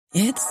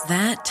It's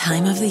that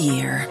time of the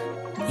year.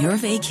 Your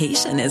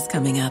vacation is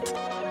coming up.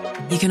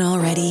 You can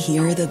already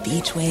hear the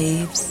beach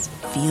waves,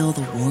 feel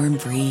the warm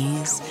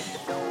breeze,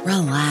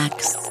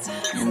 relax,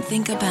 and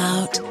think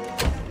about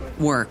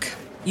work.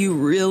 You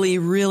really,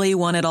 really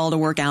want it all to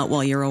work out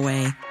while you're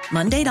away.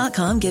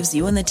 Monday.com gives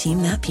you and the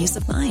team that peace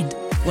of mind.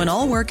 When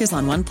all work is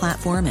on one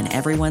platform and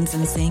everyone's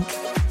in sync,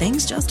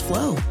 things just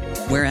flow.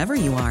 Wherever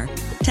you are,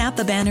 tap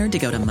the banner to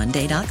go to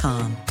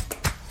Monday.com.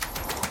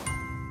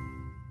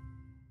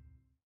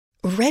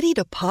 Ready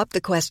to pop the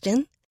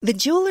question? The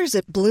jewelers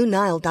at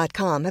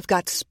BlueNile.com have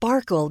got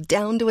sparkle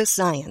down to a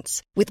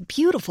science with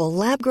beautiful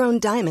lab-grown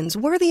diamonds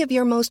worthy of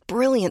your most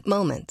brilliant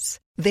moments.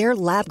 Their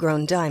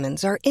lab-grown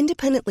diamonds are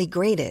independently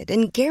graded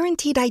and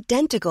guaranteed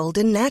identical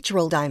to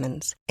natural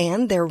diamonds,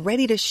 and they're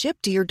ready to ship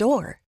to your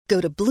door.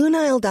 Go to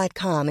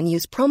BlueNile.com and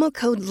use promo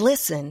code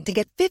LISTEN to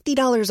get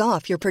 $50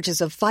 off your purchase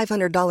of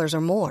 $500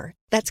 or more.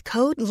 That's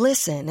code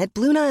LISTEN at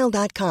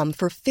BlueNile.com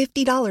for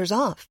 $50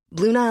 off.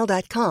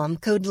 BlueNile.com,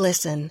 code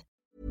LISTEN.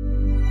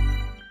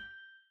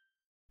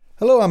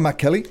 Hello, I'm Matt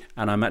Kelly.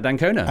 And I'm Matt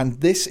D'Ancona.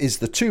 And this is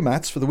the Two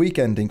Matts for the week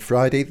ending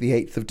Friday, the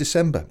 8th of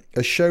December.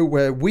 A show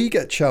where we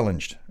get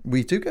challenged.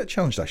 We do get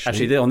challenged, actually.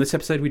 Actually, on this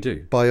episode we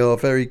do. By our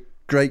very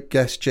great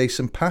guest,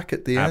 Jason Pack,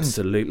 at the end.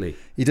 Absolutely.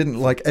 He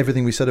didn't like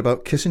everything we said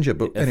about Kissinger,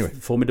 but anyway.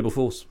 Formidable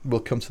force. We'll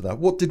come to that.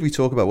 What did we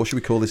talk about? What should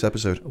we call this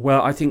episode?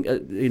 Well, I think,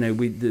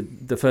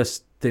 the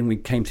first thing we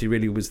came to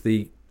really was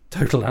the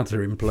total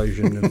utter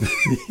implosion of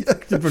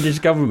the British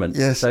government.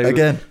 Yes, so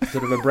again.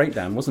 Sort of a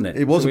breakdown, wasn't it?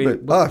 It was a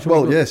bit.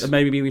 Yes.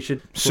 Maybe we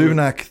should...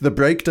 Sunak the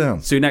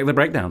Breakdown. Sunak the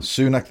Breakdown.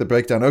 Sunak the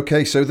Breakdown.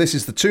 Okay, so this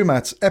is the Two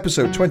Matts,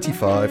 episode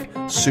 25,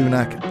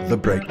 Sunak the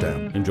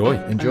Breakdown. Enjoy.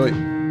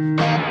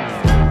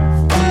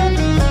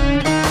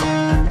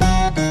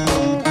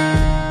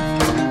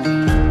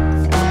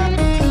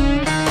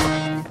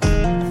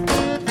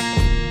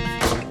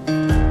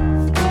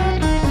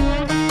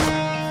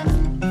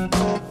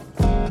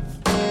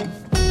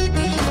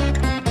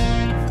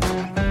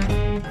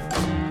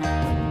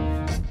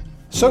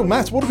 So,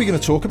 Matt, what are we going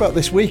to talk about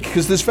this week?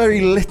 Because there's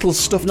very little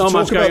stuff to talk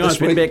about this week. Not much going on. It's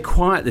been a bit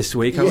quiet this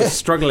week. I was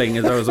struggling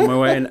as I was on my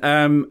way in.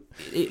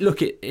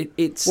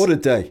 It's... What a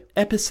day.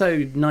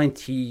 Episode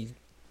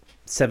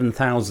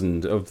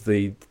 97,000 of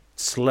the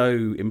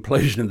slow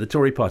implosion of the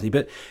Tory party.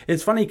 But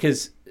it's funny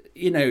because,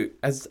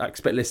 as I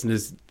expect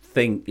listeners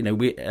think,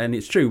 and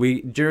it's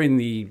true, during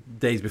the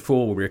days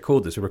before we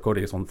record this, we're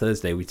recording this on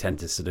Thursday, we tend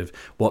to sort of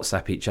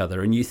WhatsApp each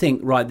other and you think,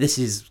 right, this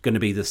is going to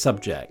be the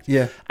subject.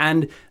 Yeah.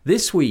 And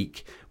this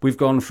week we've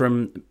gone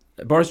from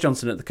Boris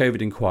Johnson at the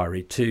COVID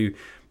inquiry to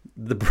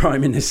the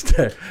Prime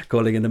Minister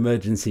calling an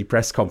emergency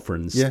press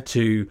conference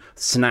to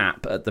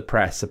snap at the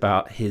press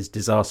about his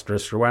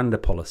disastrous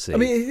Rwanda policy. I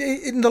mean,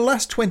 in the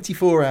last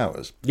 24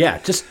 hours... Yeah,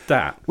 just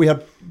that. We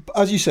had,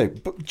 as you say,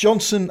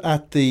 Johnson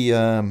at the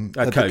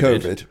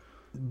COVID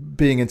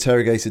being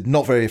interrogated,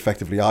 not very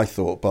effectively, I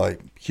thought, by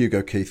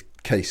Hugo Keith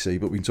Casey,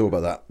 but we can talk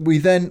about that. We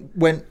then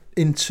went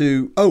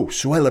into,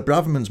 Suella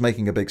Braverman's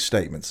making a big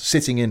statement,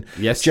 sitting in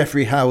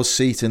Geoffrey Howe's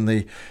seat in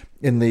the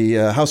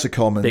House of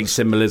Commons. Big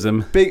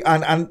symbolism.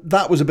 And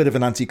that was a bit of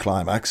an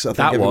anticlimax. I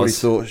think everybody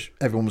thought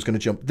everyone was going to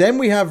jump. Then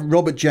we have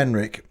Robert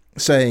Jenrick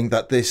saying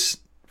that this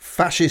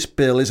fascist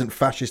bill isn't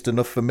fascist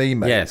enough for me,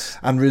 mate,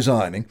 and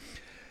resigning.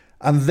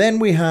 And then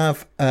we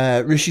have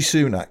Rishi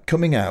Sunak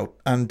coming out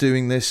and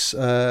doing this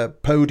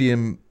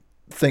podium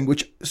thing,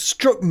 which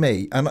struck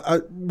me, and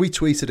we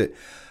tweeted it.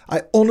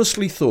 I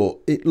honestly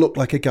thought it looked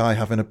like a guy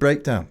having a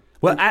breakdown.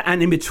 Well,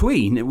 and in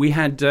between, we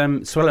had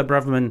Suella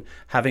Braverman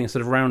having a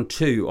sort of round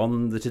two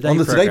on the Today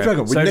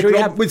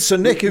programme. With Sir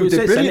Nick, who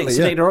did brilliantly.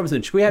 Sir Nick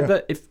Robinson. Should we have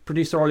if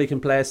producer Ollie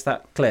can play us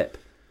that clip?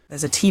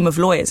 There's a team of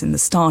lawyers in the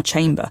Star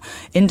Chamber,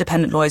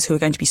 independent lawyers who are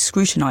going to be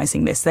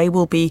scrutinising this. They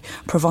will be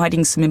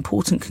providing some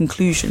important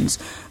conclusions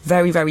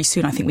very, very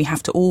soon. I think we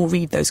have to all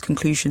read those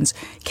conclusions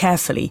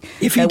carefully.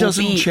 If he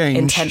doesn't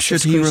change,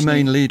 should he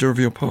remain leader of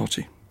your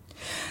party?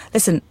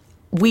 Listen,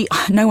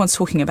 no one's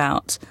talking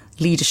about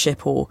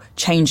leadership or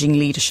changing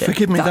leadership.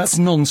 Forgive me, that's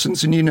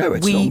nonsense, and you know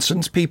it's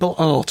nonsense. People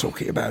are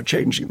talking about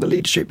changing the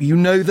leadership. You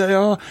know they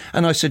are,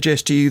 and I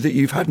suggest to you that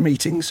you've had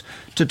meetings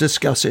to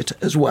discuss it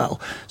as well.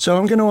 So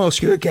I'm going to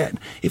ask you again,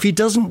 if he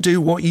doesn't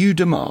do what you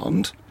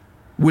demand,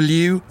 will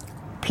you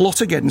plot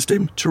against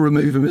him to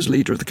remove him as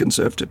leader of the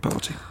Conservative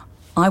Party?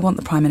 I want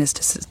the Prime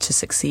Minister to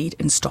succeed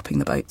in stopping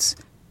the boats.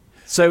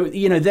 So,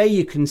 there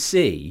you can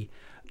see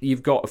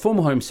you've got a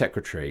former Home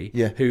Secretary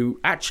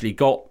who actually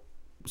got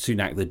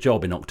Sunak the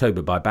job in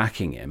October by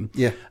backing him,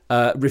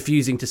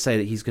 refusing to say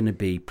that he's going to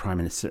be Prime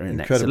Minister in the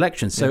next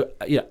election. So,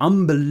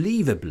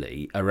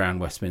 unbelievably, around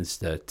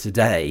Westminster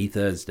today,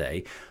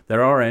 Thursday,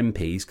 there are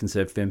MPs,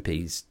 Conservative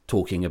MPs,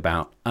 talking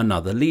about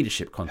another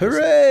leadership contest.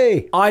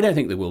 Hooray! I don't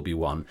think there will be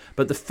one,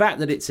 but the fact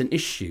that it's an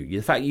issue,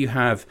 the fact you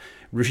have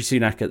Rishi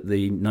Sunak at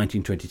the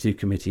 1922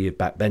 Committee of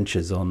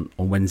Backbenchers on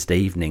Wednesday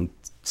evening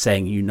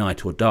saying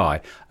 "unite or die,"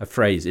 a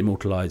phrase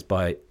immortalised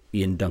by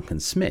Ian Duncan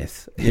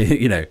Smith,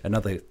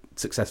 another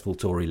successful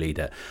Tory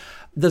leader.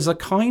 There's a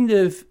kind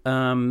of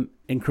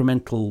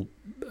incremental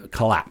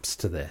collapse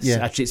to this.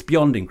 Actually, it's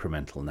beyond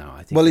incremental now,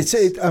 I think.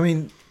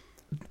 Well,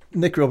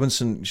 Nick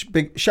Robinson,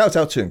 big shout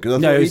out to him,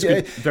 because it's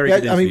a very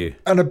good interview.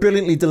 And a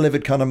brilliantly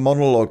delivered kind of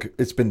monologue.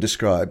 It's been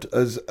described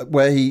as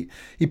where he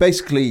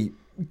basically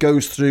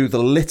goes through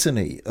the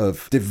litany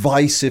of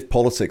divisive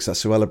politics that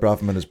Suella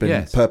Braverman has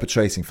been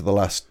perpetrating for the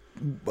last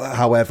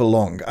however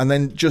long, and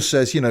then just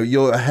says,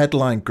 you're a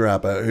headline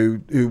grabber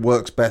who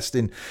works best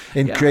in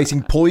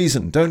creating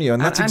poison, don't you?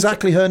 And that's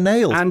exactly her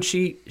nail. And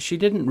she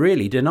didn't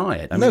really deny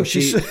it.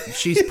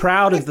 She's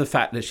proud of the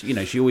fact that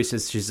she always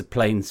says she's a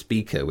plain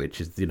speaker, which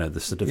is the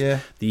sort of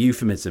the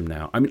euphemism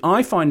now.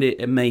 I find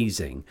it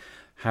amazing,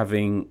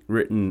 having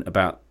written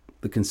about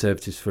the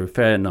Conservatives for a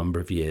fair number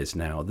of years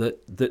now,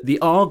 that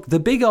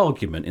the big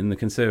argument in the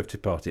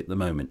Conservative Party at the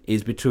moment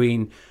is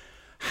between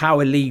how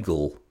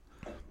illegal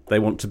they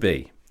want to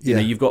be.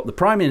 You've got the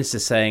Prime Minister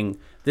saying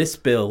this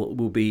bill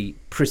will be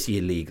pretty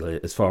illegal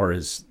as far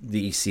as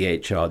the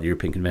ECHR, the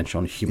European Convention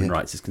on Human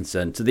Rights, is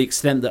concerned, to the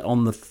extent that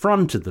on the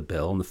front of the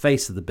bill, on the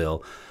face of the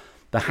bill,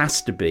 there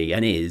has to be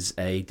and is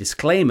a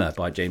disclaimer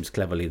by James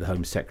Cleverly, the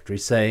Home Secretary,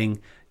 saying,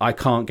 I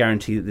can't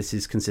guarantee that this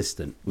is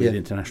consistent with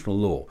international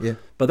law. Yeah.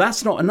 But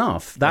that's not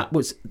enough.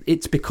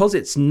 It's because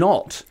it's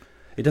not.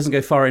 It doesn't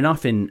go far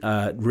enough in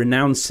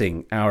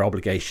renouncing our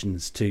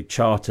obligations to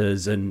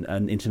charters and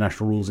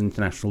international rules,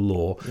 international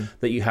law,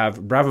 that you have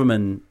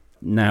Braverman,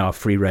 now a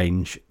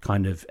free-range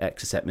kind of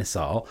Exocet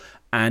missile,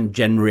 and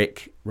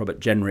Robert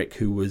Jenrick,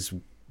 who was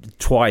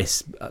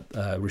twice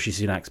Rishi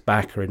Sunak's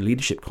backer in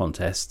leadership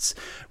contests,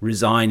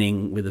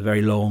 resigning with a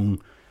very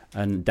long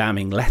and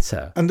damning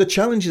letter. And the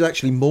challenge is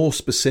actually more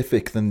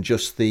specific than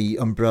just the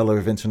umbrella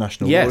of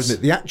international law, isn't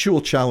it? The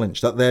actual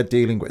challenge that they're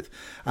dealing with,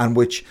 and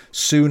which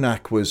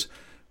Sunak was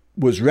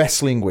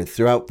wrestling with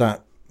throughout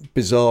that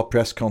bizarre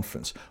press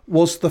conference,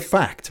 was the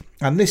fact,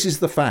 and this is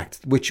the fact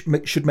which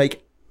should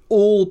make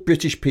all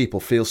British people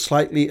feel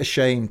slightly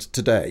ashamed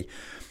today,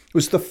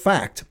 was the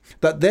fact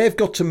that they've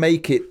got to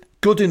make it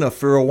good enough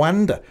for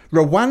Rwanda.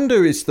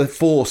 Rwanda is the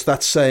force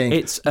that's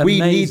saying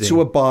we need to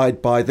abide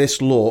by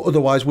this law,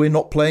 otherwise we're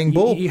not playing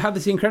ball. You have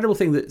this incredible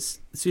thing that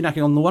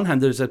Sunak, on the one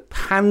hand, there's a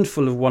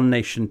handful of One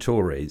Nation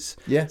Tories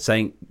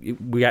saying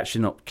we're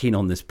actually not keen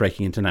on this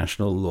breaking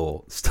international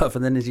law stuff,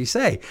 and then, as you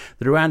say,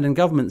 the Rwandan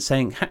government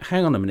saying,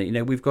 hang on a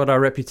minute, we've got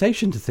our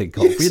reputation to think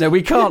of. Yes.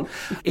 We can't.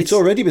 It's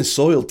already been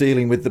soiled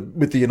dealing with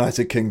the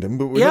United Kingdom,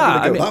 but we're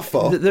not going to go that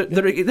far.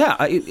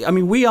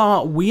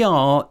 We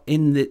are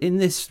in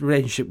this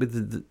relationship with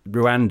the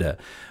Rwanda,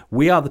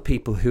 we are the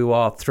people who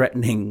are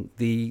threatening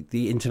the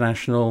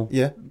international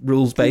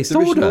rules-based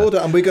order.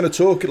 And we're going to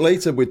talk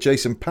later with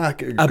Jason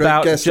Pack,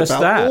 about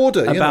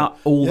order, about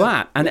all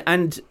that. Yeah.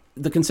 And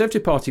the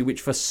Conservative Party,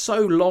 which for so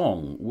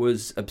long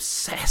was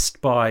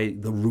obsessed by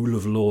the rule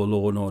of law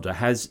and order,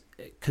 has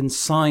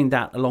consigned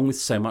that along with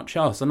so much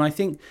else. And I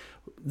think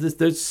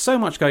there's so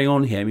much going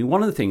on here.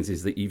 One of the things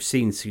is that you've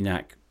seen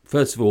Sunak,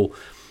 first of all,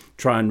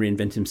 try and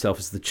reinvent himself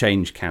as the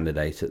change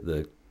candidate at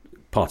the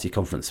party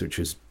conference, which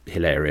was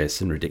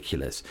hilarious and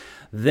ridiculous.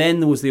 Then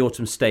there was the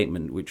autumn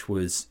statement, which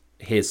was,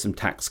 here's some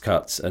tax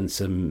cuts and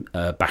some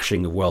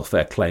bashing of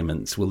welfare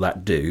claimants. Will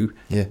that do?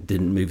 Yeah.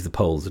 Didn't move the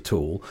polls at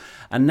all.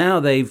 And now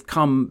they've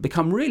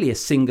become really a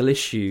single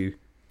issue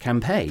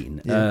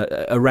campaign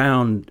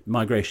around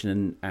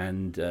migration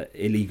and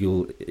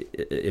illegal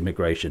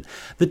immigration.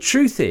 The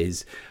truth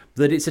is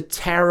that it's a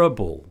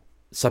terrible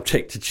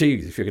subject to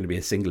choose if you're going to be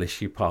a single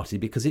issue party,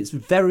 because it's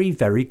very,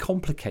 very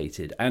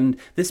complicated. And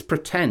this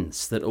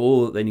pretense that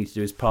all that they need to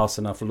do is pass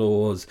enough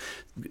laws,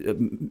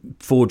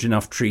 forge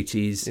enough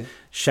treaties,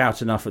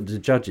 shout enough at the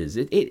judges.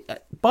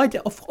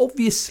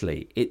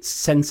 Obviously, it's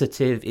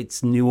sensitive,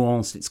 it's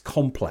nuanced, it's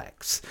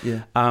complex.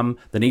 Yeah.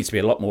 There needs to be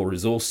a lot more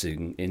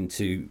resourcing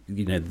into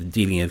the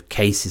dealing of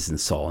cases and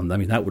so on.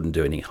 That wouldn't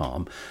do any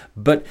harm.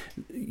 But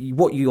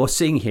what you're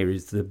seeing here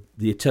is the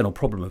eternal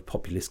problem of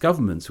populist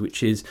governments,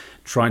 which is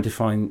trying to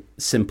find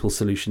simple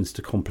solutions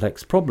to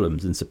complex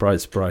problems. And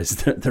surprise, surprise,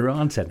 there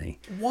aren't any.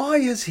 Why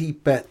has he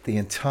bet the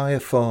entire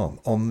farm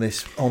on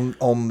this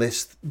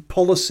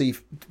policy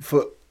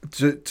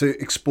to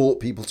export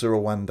people to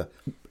Rwanda?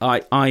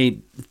 I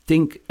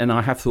think, and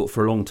I have thought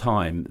for a long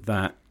time,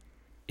 that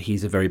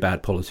he's a very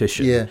bad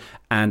politician. Yeah.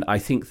 And I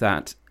think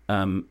that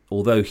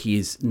although he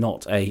is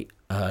not an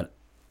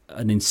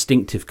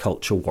instinctive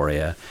culture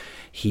warrior,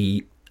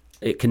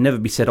 it can never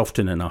be said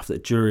often enough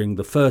that during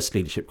the first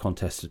leadership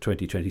contest of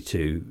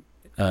 2022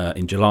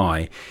 in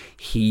July,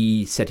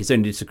 he said his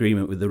only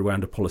disagreement with the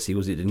Rwanda policy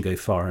was it didn't go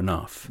far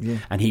enough. Yeah.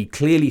 And he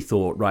clearly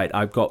thought, right,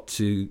 I've got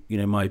to,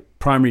 my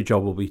primary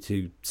job will be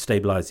to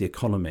stabilise the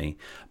economy,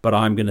 but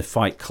I'm going to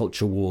fight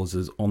culture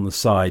wars on the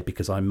side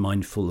because I'm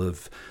mindful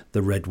of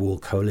the Red Wall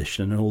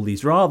Coalition and all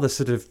these rather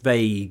sort of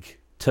vague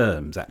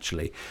terms,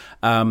 actually.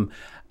 And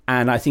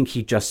I think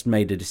he just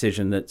made a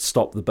decision that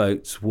Stop the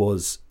Boats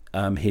was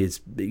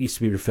it used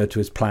to be referred to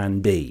as Plan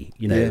B,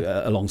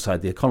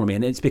 alongside the economy,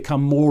 and it's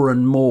become more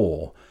and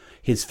more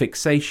his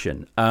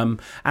fixation. And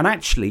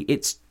actually,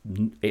 it's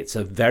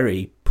a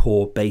very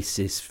poor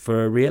basis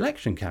for a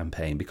re-election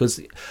campaign,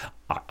 because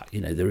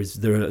there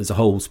is a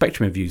whole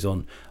spectrum of views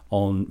on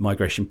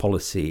migration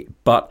policy,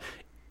 but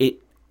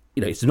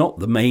it's not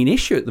the main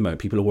issue at the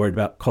moment. People are worried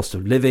about cost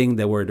of living.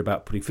 They're worried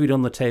about putting food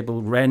on the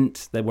table,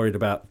 rent. They're worried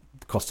about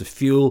the cost of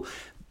fuel.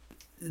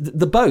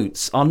 The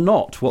boats are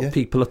not what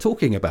people are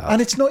talking about.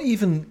 And it's not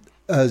even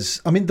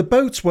the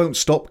boats won't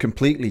stop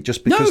completely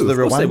just because of the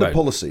Rwanda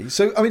policy.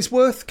 So, it's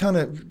worth kind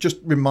of just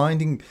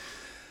reminding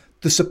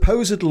the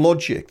supposed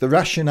logic, the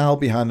rationale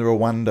behind the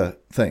Rwanda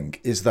thing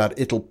is that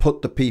it'll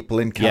put the people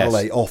in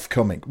Calais off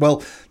coming.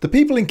 Well, the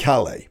people in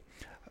Calais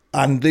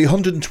and the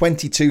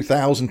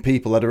 122,000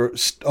 people that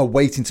are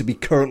waiting to be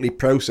currently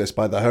processed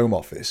by the Home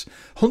Office,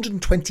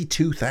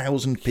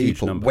 122,000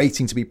 people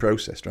waiting to be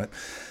processed, right?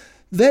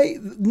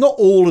 Not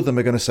all of them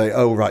are going to say,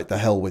 "Oh, right, the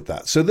hell with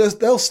that." So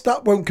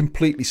that won't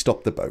completely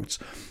stop the boats.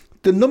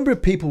 The number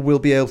of people will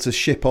be able to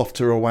ship off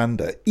to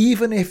Rwanda,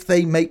 even if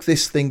they make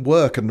this thing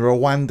work and the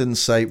Rwandans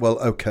say, "Well,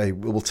 okay,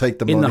 we'll take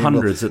the money." In the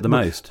hundreds at the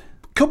most.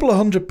 A couple of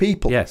hundred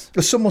people. Yes.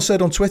 As someone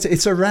said on Twitter,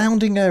 it's a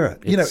rounding error.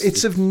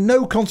 It's of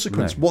no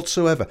consequence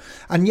whatsoever.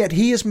 And yet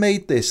he has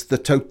made this the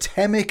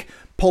totemic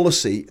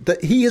policy,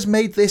 that he has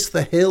made this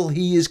the hill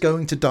he is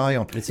going to die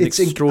on. It's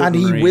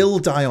extraordinary. And he will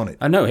die on it.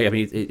 I know.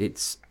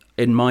 It's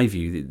in my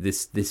view,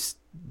 this is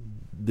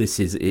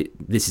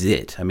it. This is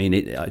it. I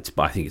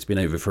think it's been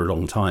over for a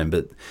long time,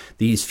 but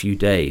these few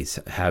days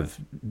have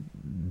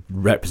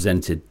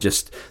represented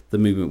just the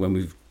moment when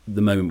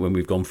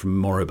we've gone from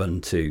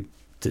moribund to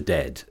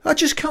dead. I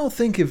just can't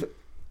think of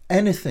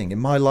anything in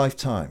my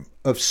lifetime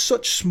of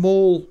such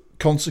small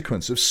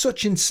consequence, of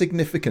such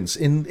insignificance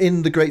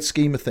in the great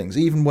scheme of things,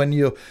 even when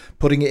you're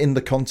putting it in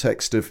the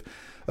context of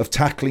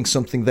tackling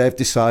something they've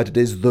decided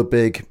is the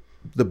big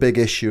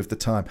issue of the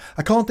time.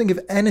 I can't think of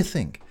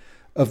anything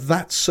of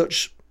that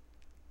such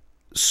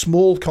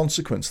small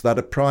consequence that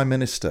a prime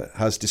minister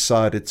has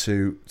decided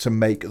to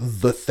make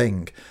the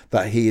thing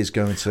that he is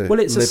going to. Well,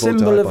 it's a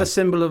symbol of a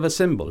symbol of a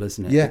symbol,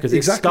 isn't it? Yeah, because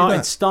exactly.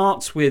 It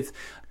starts with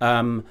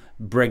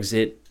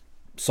Brexit,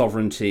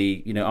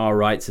 sovereignty, our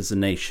rights as a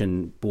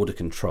nation, border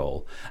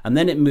control, and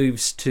then it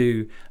moves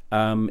to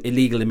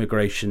illegal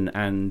immigration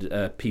and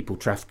people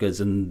traffickers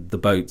and the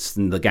boats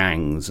and the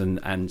gangs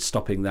and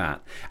stopping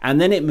that,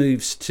 and then it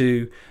moves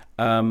to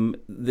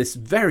this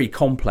very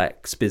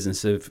complex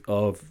business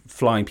of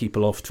flying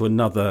people off to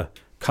another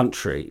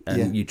country,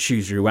 and you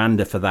choose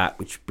Rwanda for that,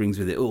 which brings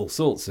with it all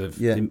sorts of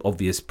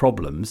obvious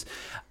problems.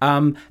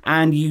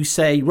 And you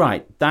say,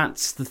 right,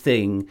 that's the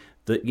thing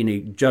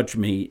that judge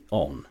me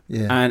on.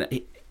 Yeah.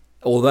 And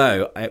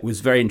although it was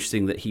very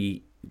interesting that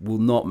he will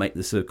not make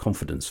this a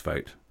confidence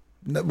vote.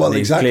 No, well,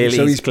 exactly.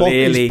 So he's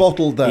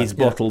bottled that. He's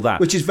bottled that.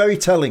 Which is very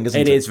telling,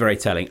 isn't it? It is very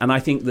telling. And I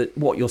think that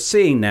what you're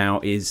seeing now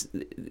is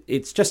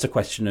it's just a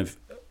question of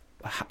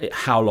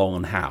how long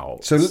and how.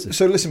 So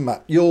listen,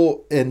 Matt,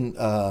 you're in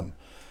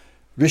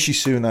Rishi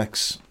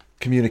Sunak's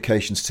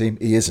communications team.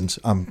 He isn't.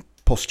 I'm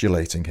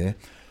postulating here.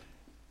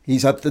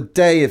 He's had the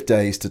day of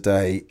days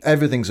today.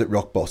 Everything's at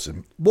rock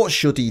bottom. What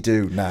should he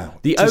do now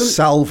to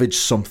salvage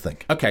something?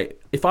 Okay,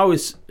 if I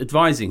was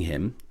advising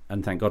him,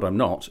 and thank God I'm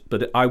not,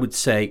 but I would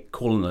say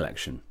call an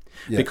election,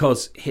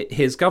 because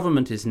his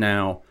government is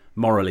now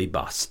morally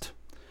bust.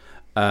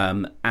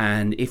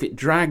 And if it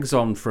drags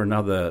on for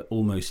another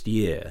almost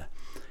year,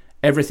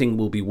 everything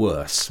will be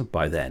worse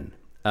by then.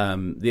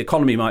 The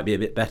economy might be a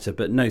bit better,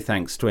 but no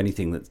thanks to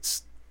anything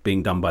that's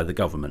being done by the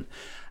government.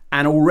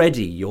 And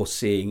already you're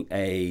seeing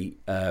a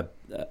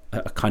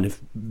kind of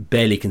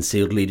barely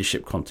concealed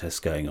leadership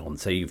contest going on.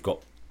 So you've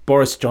got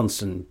Boris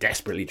Johnson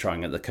desperately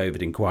trying at the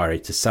COVID inquiry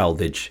to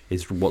salvage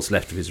what's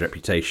left of his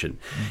reputation.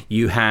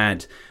 You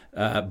had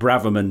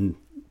Braverman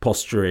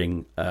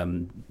posturing,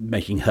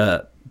 making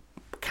her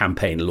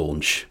campaign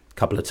launch a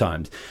couple of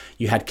times.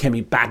 You had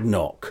Kemi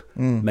Badenoch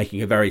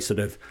making a very sort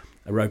of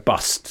a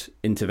robust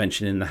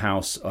intervention in the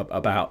House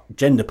about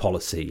gender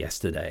policy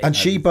yesterday. And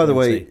she, by the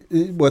way,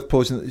 worth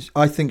pausing,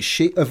 I think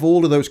she, of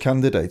all of those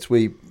candidates,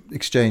 we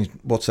exchanged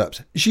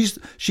WhatsApps,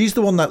 she's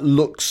the one that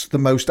looks the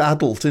most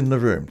adult in the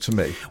room to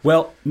me.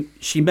 Well,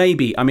 she may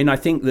be. I mean, I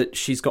think that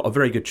she's got a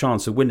very good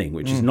chance of winning,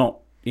 which is not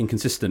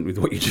inconsistent with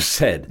what you just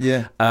said.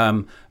 Yeah.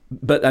 And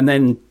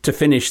then to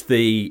finish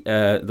the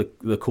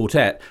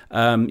quartet,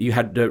 you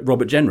had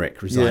Robert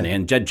Jenrick resigning,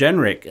 and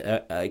Jenrick,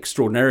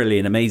 extraordinarily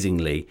and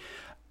amazingly,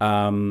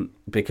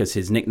 because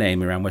his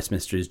nickname around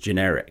Westminster is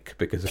generic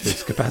because of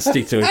his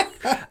capacity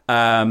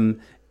to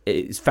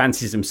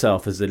fancies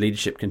himself as a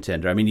leadership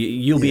contender. I mean,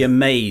 you'll be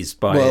amazed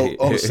by. Well,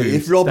 honestly,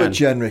 if Robert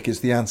Jenrick is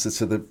the answer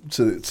to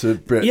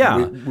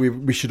Britain,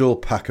 we should all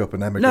pack up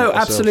and emigrate. No,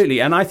 ourselves. Absolutely,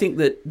 and I think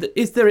that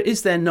is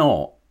there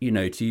not,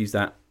 to use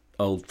that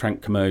old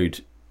Frank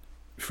Commode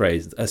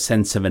phrase, a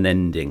sense of an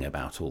ending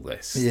about all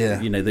this. Yeah,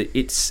 that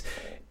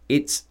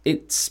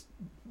it's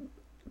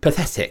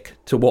pathetic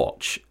to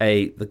watch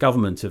the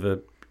government of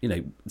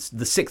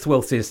the sixth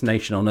wealthiest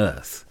nation on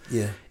earth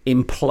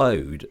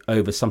implode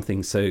over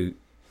something so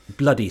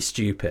bloody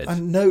stupid.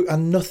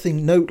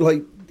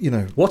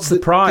 What's the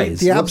prize?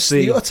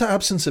 The utter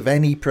absence of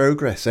any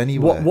progress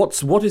anywhere.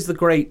 What is the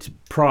great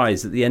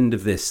prize at the end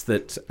of this?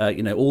 That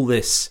all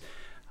this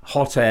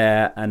hot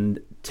air and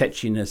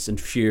tetchiness and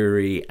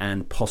fury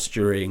and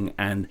posturing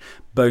and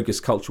bogus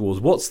culture wars,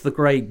 what's the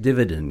great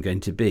dividend going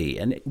to be?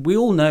 And we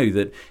all know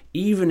that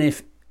even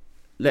if,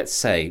 let's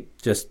say,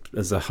 just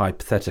as a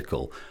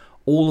hypothetical,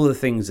 all of the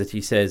things that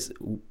he says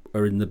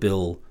are in the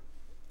bill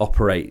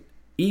operate,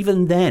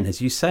 even then,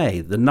 as you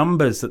say, the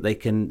numbers that they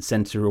can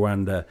send to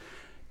Rwanda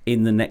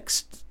in the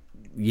next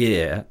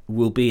year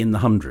will be in the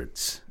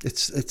hundreds.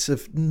 It's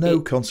of no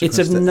consequence.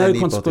 It's of no anybody.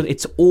 consequence.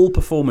 It's all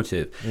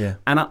performative. Yeah.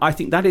 And I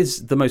think that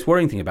is the most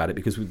worrying thing about it,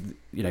 because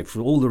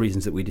for all the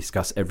reasons that we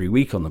discuss every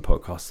week on the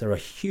podcast, there are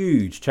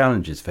huge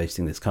challenges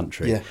facing this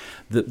country. Yeah.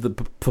 The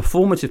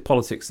performative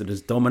politics that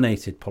has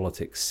dominated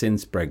politics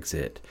since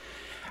Brexit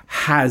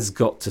has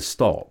got to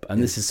stop.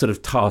 And this is sort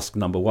of task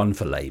number one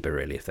for Labour,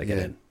 really, if they get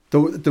in.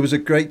 There was a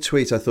great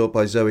tweet, I thought,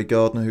 by Zoe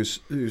Gardner,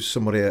 who's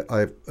somebody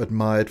I've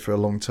admired for a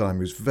long time,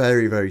 who's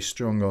very, very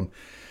strong on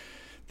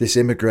this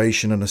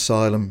immigration and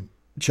asylum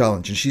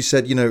challenge. And she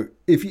said,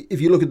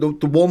 if you look at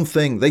the one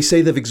thing, they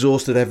say they've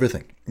exhausted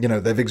everything.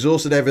 They've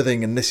exhausted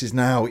everything, and this is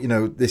now,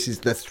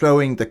 they're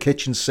throwing the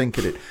kitchen sink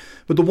at it.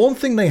 But the one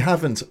thing they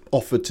haven't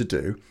offered to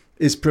do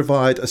is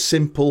provide a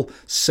simple,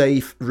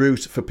 safe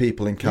route for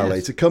people in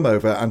Calais to come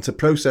over and to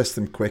process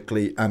them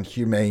quickly and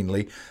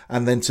humanely,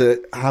 and then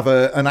to have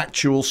an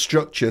actual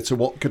structure to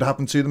what could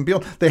happen to them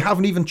beyond. They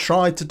haven't even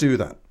tried to do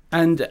that.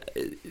 And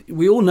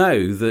we all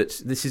know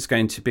that this is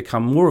going to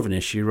become more of an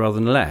issue rather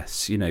than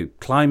less.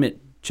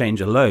 Climate change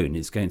alone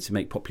is going to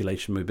make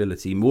population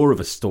mobility more of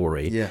a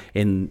story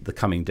in the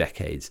coming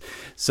decades.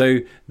 So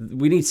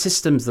we need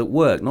systems that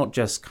work, not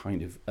just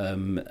kind of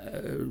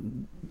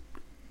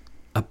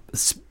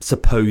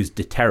supposed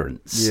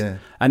deterrence.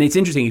 And it's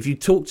interesting, if you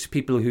talk to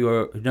people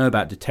who know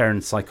about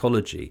deterrence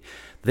psychology,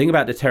 the thing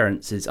about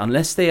deterrence is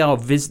unless they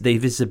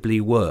visibly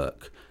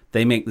work,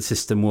 they make the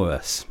system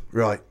worse.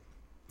 Right.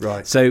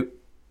 So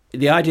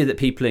the idea that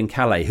people in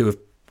Calais who have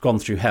gone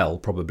through hell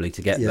probably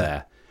to get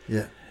there,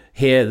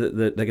 hear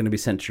that they're going to be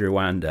sent to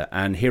Rwanda,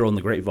 and hear on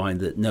the grapevine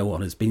that no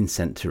one has been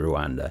sent to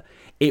Rwanda,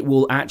 it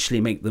will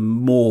actually make them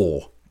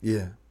more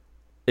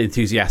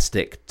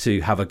enthusiastic to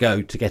have a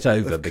go to get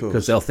over,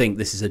 because they'll think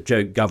this is a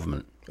joke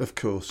government. Of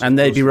course. And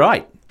they'd be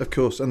right. Of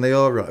course. And they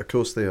are right. Of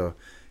course they are.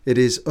 It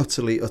is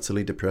utterly,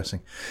 utterly depressing.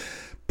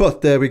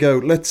 But there we go.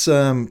 Let's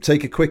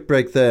take a quick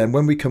break there. And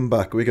when we come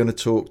back, we're going to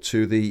talk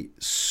to the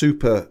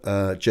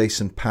super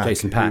Jason Pack,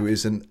 who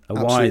is a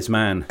wise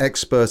man,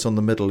 expert on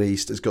the Middle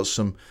East, has got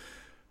some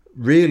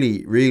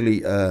really,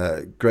 really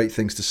great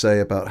things to say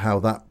about how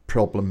that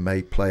problem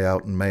may play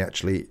out and may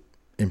actually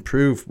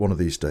improve one of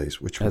these days,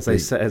 which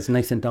as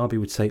Nathan Darby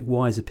would say,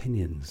 wise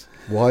opinions.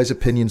 Wise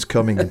opinions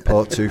coming in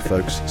part 2,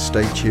 folks.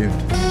 Stay tuned.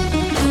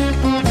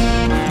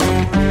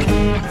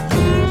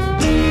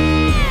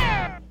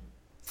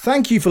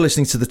 Thank you for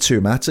listening to the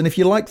Two Mats, and if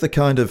you like the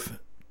kind of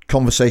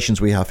conversations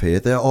we have here,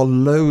 there are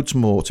loads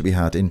more to be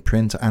had in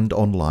print and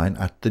online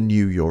at the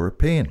New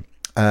European.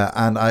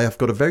 And I have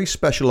got a very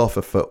special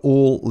offer for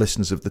all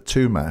listeners of the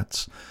Two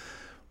Mats.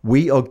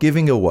 We are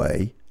giving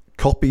away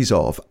copies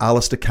of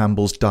Alistair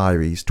Campbell's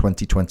Diaries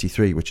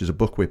 2023, which is a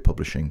book we're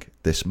publishing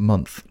this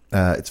month.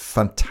 It's a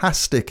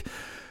fantastic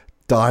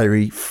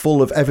diary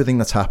full of everything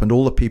that's happened,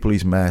 all the people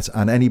he's met,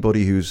 and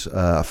anybody who's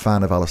a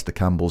fan of Alistair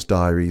Campbell's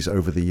diaries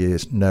over the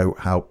years know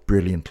how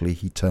brilliantly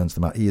he turns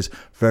them out. He is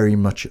very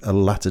much a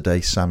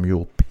latter-day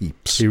Samuel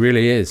Pepys. He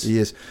really is. He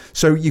is.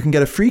 So you can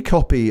get a free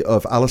copy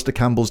of Alistair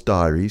Campbell's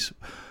Diaries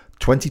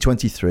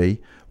 2023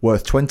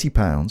 worth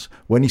 £20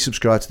 when you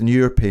subscribe to the New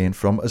European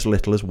from as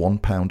little as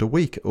 £1 a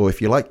week. Or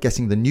if you like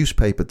getting the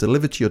newspaper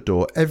delivered to your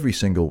door every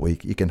single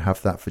week, you can have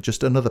that for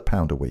just another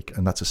 £1 a week.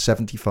 And that's a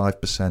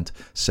 75%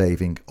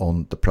 saving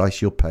on the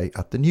price you'll pay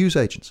at the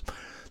newsagents.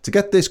 To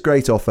get this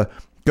great offer,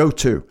 go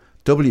to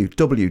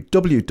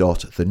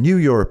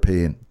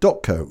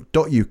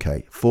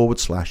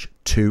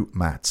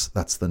www.theneweuropean.co.uk/2mats.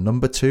 That's the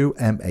number 2,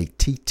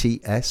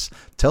 MATTS.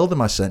 Tell them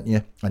I sent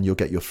you, and you'll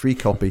get your free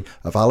copy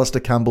of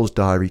Alistair Campbell's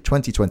Diary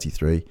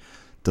 2023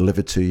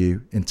 delivered to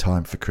you in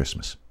time for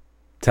Christmas.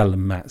 Tell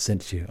them Matt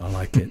sent you. I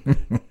like it.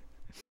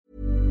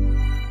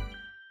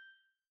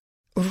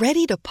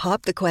 Ready to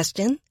pop the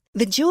question?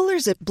 The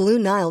jewelers at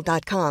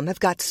BlueNile.com have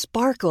got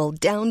sparkle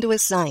down to a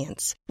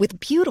science with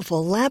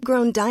beautiful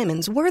lab-grown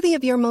diamonds worthy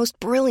of your most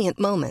brilliant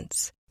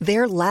moments.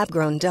 Their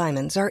lab-grown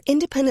diamonds are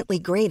independently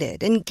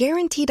graded and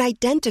guaranteed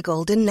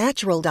identical to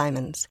natural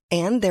diamonds,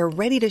 and they're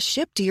ready to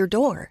ship to your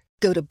door.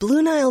 Go to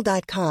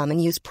BlueNile.com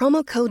and use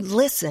promo code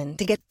LISTEN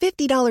to get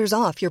 $50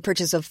 off your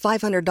purchase of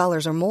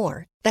 $500 or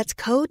more. That's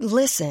code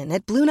LISTEN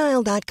at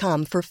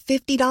BlueNile.com for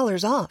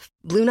 $50 off.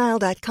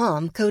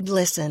 BlueNile.com, code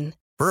LISTEN.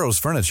 Burrow's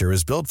furniture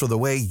is built for the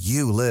way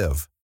you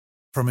live.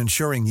 From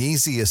ensuring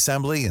easy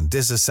assembly and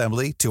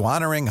disassembly to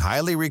honoring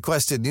highly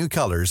requested new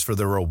colors for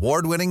their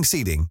award-winning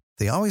seating,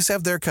 they always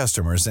have their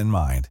customers in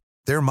mind.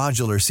 Their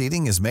modular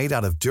seating is made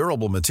out of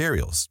durable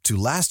materials to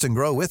last and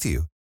grow with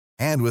you.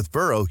 And with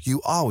Burrow,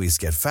 you always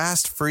get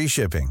fast, free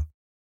shipping.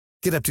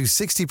 Get up to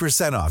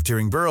 60% off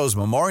during Burrow's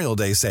Memorial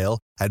Day sale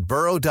at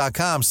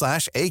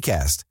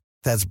burrow.com/ACAST.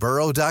 That's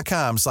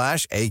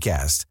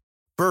burrow.com/ACAST.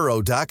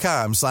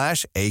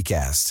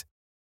 burrow.com/ACAST.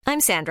 I'm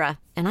Sandra,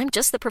 and I'm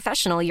just the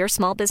professional your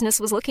small business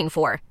was looking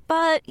for.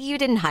 But you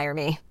didn't hire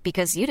me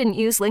because you didn't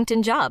use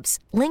LinkedIn Jobs.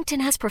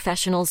 LinkedIn has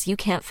professionals you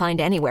can't find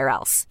anywhere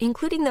else,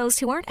 including those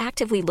who aren't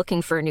actively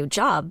looking for a new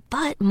job,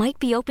 but might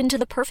be open to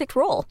the perfect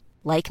role,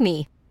 like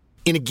me.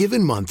 In a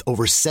given month,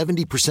 over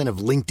 70% of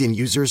LinkedIn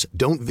users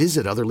don't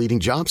visit other leading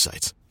job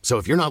sites. So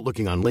if you're not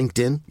looking on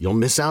LinkedIn, you'll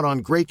miss out on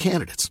great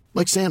candidates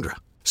like Sandra.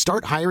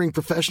 Start hiring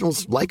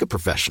professionals like a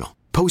professional.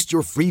 Post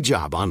your free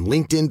job on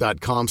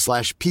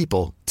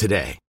linkedin.com/people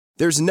today.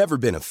 There's never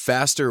been a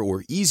faster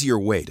or easier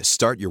way to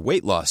start your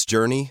weight loss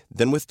journey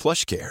than with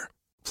PlushCare.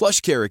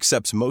 PlushCare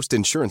accepts most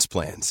insurance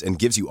plans and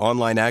gives you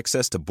online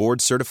access to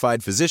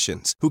board-certified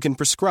physicians who can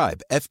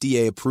prescribe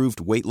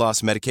FDA-approved weight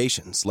loss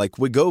medications like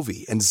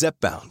Wegovy and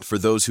Zepbound for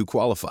those who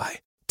qualify.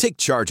 Take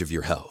charge of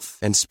your health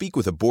and speak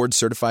with a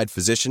board-certified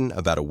physician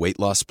about a weight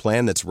loss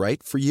plan that's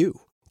right for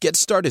you. Get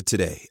started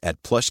today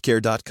at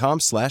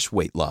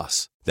plushcare.com/weight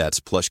loss.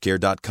 That's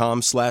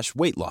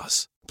plushcare.com/weight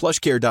loss.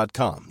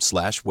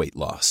 plushcare.com/weight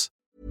loss.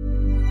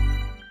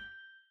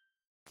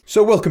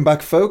 So welcome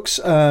back, folks.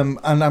 And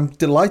I'm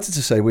delighted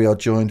to say we are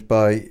joined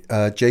by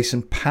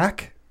Jason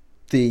Pack,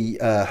 the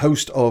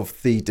host of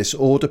the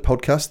Disorder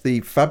podcast,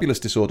 the fabulous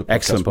Disorder podcast.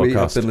 Excellent podcast. We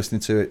have been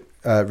listening to it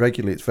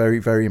regularly. It's very,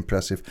 very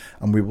impressive.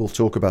 And we will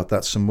talk about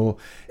that some more.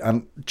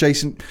 And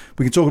Jason,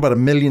 we can talk about a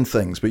million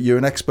things, but you're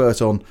an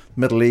expert on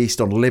Middle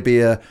East, on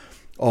Libya,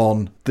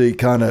 on the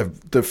kind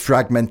of the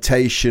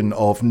fragmentation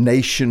of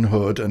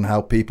nationhood and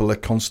how people are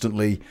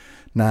constantly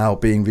now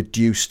being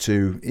reduced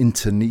to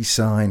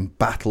internecine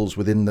battles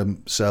within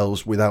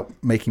themselves without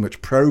making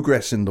much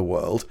progress in the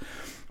world.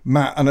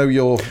 Matt, I know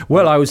you're...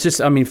 Well,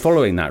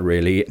 following that,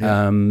 really.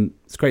 Yeah.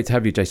 It's great to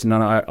have you, Jason.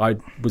 And I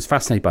was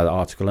fascinated by the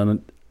article,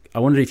 and I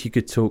wonder if you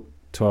could talk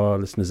to our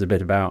listeners a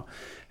bit about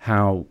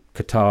how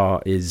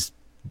Qatar is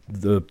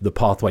the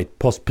pathway,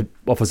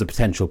 offers a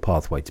potential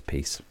pathway to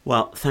peace.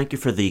 Well, thank you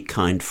for the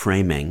kind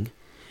framing.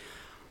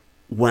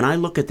 When I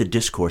look at the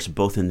discourse,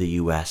 both in the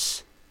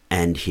US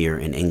and here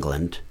in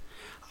England,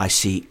 I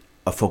see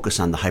a focus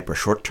on the hyper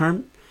short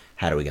term.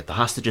 How do we get the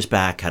hostages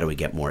back? How do we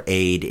get more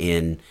aid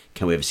in?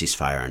 Can we have a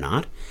ceasefire or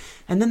not?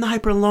 And then the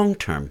hyper long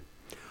term.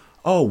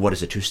 Oh, what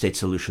does a two-state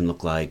solution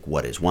look like?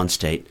 What is one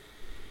state?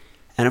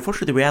 And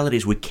unfortunately, the reality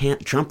is we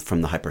can't jump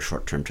from the hyper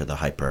short term to the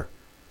hyper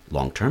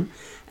long term.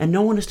 And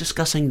no one is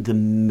discussing the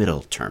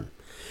middle term.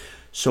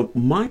 So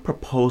my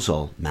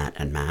proposal, Matt,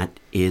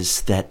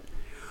 is that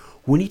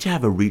we need to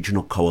have a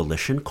regional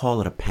coalition,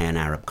 call it a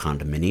pan-Arab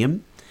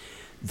condominium,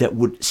 that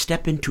would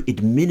step in to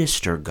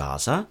administer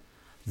Gaza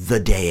the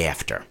day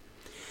after.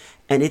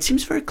 And it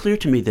seems very clear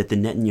to me that the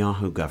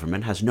Netanyahu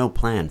government has no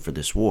plan for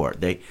this war.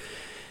 They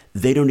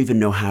don't even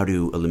know how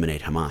to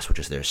eliminate Hamas, which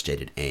is their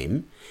stated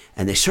aim.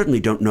 And they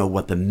certainly don't know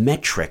what the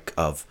metric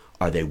of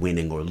are they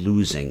winning or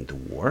losing the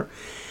war.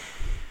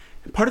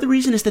 Part of the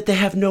reason is that they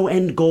have no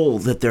end goal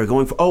that they're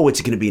going for. Oh,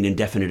 it's going to be an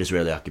indefinite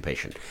Israeli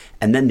occupation.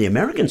 And then the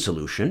American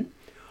solution,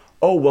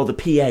 oh, well, the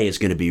PA is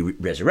going to be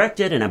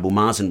resurrected and Abu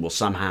Mazen will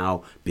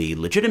somehow be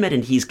legitimate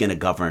and he's going to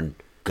govern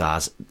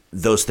Gaza.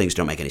 Those things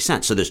don't make any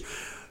sense. So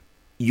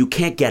you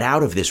can't get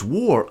out of this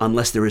war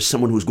unless there is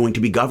someone who's going to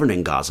be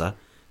governing Gaza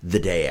the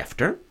day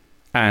after.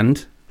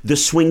 And the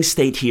swing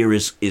state here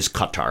is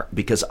Qatar,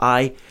 because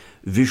I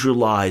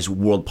visualize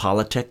world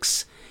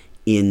politics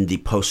in the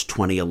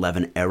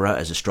post-2011 era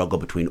as a struggle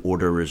between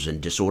orderers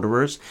and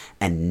disorderers,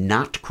 and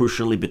not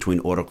crucially between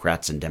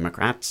autocrats and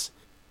democrats.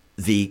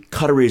 The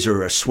Qataris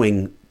are a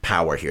swing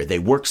power here. They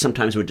work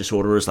sometimes with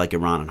disorderers like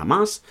Iran and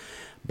Hamas,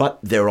 but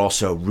they're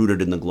also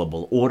rooted in the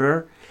global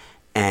order,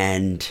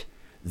 and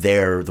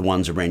they're the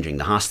ones arranging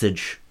the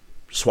hostage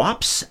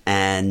swaps.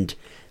 And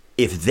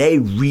if they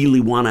really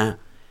want to,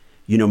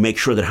 make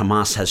sure that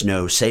Hamas has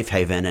no safe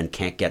haven and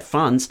can't get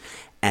funds,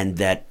 and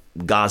that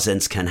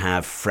Gazans can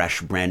have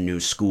fresh, brand new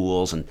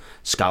schools and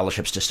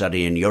scholarships to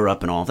study in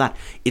Europe and all that,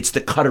 it's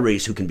the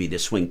Qataris who can be the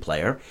swing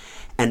player.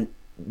 And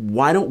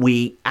why don't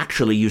we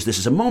actually use this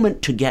as a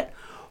moment to get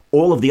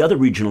all of the other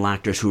regional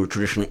actors who are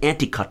traditionally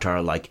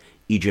anti-Qatar, like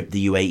Egypt,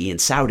 the UAE,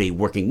 and Saudi,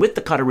 working with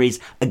the Qataris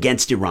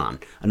against Iran.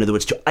 In other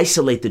words, to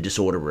isolate the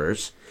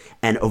disorderers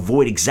and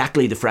avoid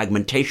exactly the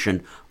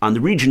fragmentation on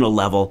the regional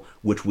level,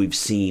 which we've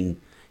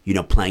seen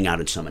playing out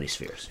in so many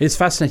spheres. It's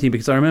fascinating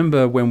because I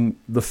remember when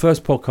the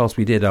first podcast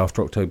we did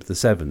after October the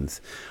 7th,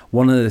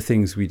 one of the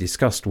things we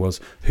discussed was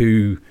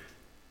who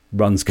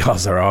runs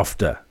Gaza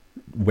after,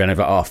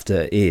 whenever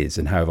after is,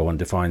 and however one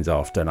defines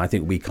after. And I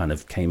think we kind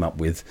of came up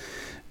with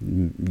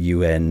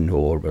UN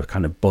or a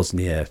kind of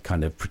Bosnia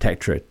kind of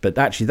protectorate. But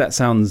actually that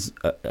sounds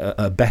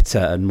a better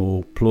and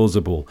more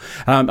plausible.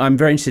 I'm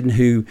very interested in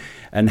who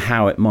and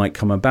how it might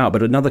come about.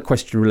 But another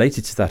question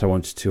related to that I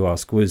wanted to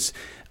ask was,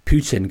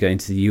 Putin going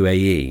to the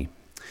UAE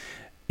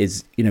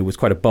was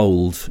quite a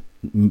bold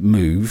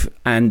move,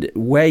 and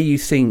where you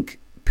think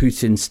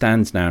Putin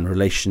stands now in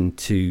relation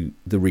to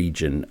the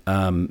region,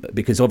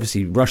 because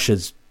obviously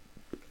Russia's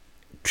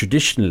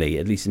traditionally,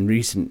 at least in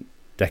recent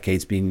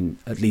decades, been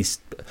at least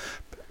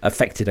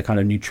affected a kind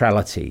of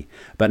neutrality,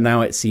 but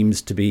now it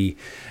seems to be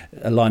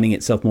aligning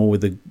itself more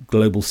with the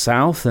global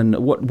south. And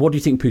what do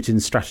you think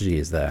Putin's strategy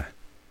is there?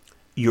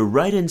 You're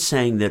right in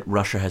saying that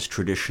Russia has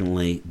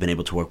traditionally been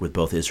able to work with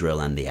both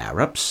Israel and the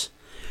Arabs.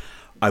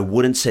 I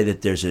wouldn't say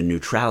that there's a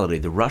neutrality.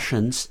 The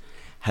Russians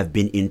have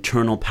been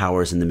internal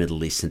powers in the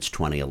Middle East since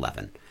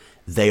 2011.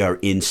 They are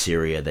in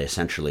Syria. They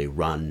essentially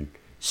run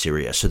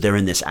Syria. So they're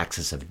in this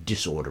axis of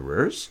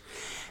disorderers.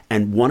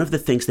 And one of the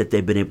things that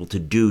they've been able to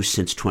do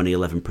since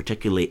 2011,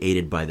 particularly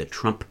aided by the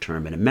Trump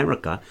term in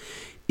America,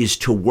 is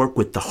to work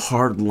with the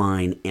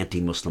hardline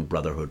anti-Muslim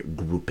Brotherhood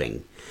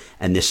grouping.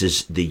 And this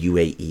is the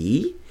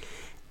UAE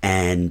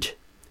and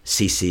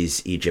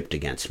Sisi's Egypt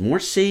against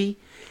Morsi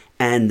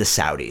and the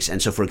Saudis.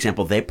 And so, for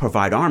example, they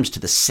provide arms to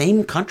the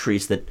same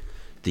countries that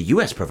the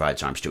U.S.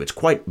 provides arms to. It's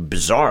quite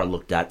bizarre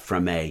looked at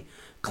from a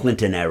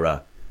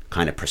Clinton-era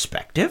kind of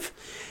perspective.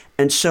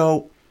 And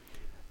so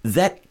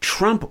that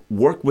Trump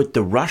worked with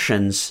the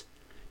Russians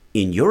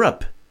in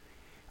Europe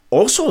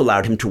also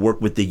allowed him to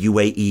work with the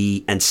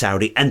UAE and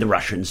Saudi and the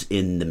Russians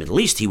in the Middle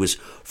East. He was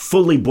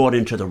fully bought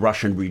into the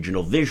Russian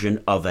regional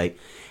vision of a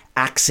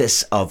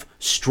axis of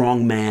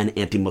strongman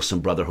anti-Muslim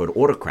Brotherhood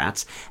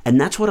autocrats. And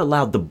that's what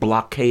allowed the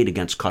blockade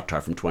against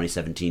Qatar from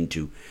 2017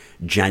 to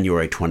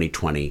January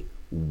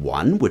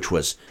 2021, which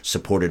was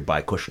supported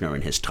by Kushner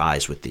and his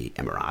ties with the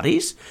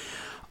Emiratis.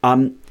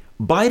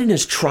 Biden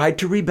has tried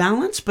to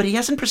rebalance, but he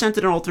hasn't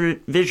presented an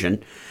alternate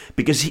vision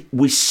because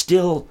we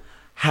still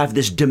have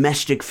this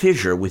domestic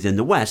fissure within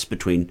the West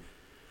between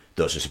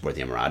those who support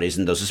the Emiratis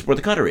and those who support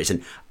the Qataris.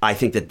 And I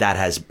think that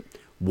has,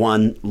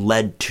 one,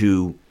 led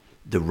to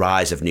the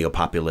rise of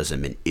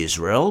neopopulism in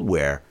Israel,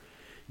 where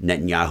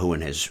Netanyahu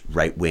and his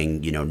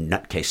right-wing,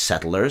 nutcase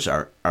settlers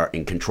are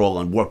in control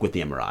and work with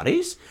the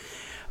Emiratis.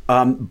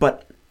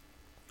 But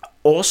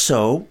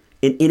also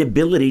an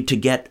inability to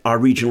get our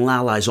regional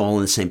allies all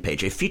on the same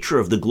page. A feature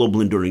of the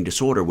global enduring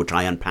disorder, which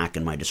I unpack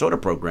in my disorder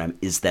program,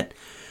 is that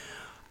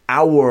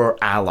our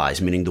allies,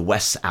 meaning the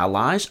West's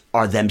allies,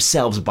 are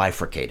themselves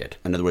bifurcated.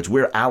 In other words,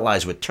 we're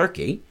allies with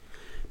Turkey,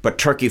 but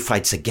Turkey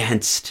fights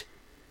against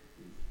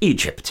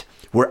Egypt.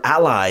 We're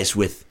allies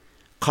with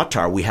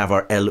Qatar. We have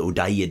our El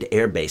Udeid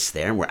air base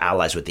there, and we're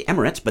allies with the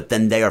Emirates, but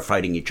then they are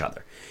fighting each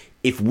other.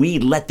 If we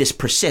let this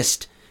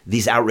persist,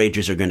 these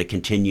outrages are going to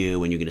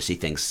continue, and you're going to see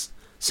things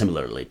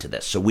similarly to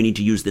this. So we need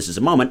to use this as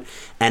a moment,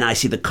 and I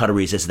see the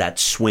Qataris as that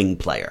swing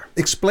player.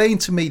 Explain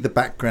to me the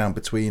background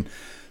between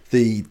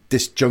the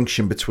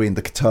disjunction between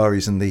the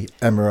Qataris and the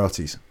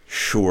Emiratis.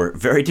 Sure.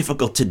 Very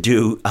difficult to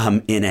do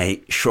in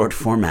a short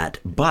format,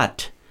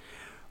 but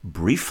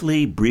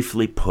briefly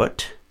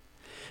put,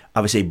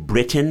 obviously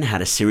Britain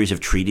had a series of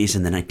treaties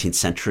in the 19th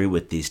century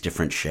with these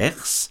different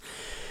sheikhs.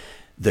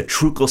 The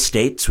Trucal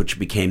states, which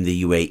became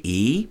the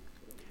UAE,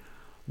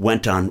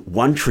 went on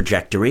one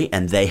trajectory,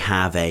 and they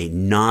have a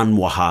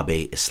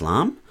non-Wahhabi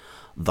Islam.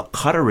 The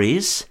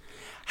Qataris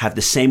have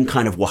the same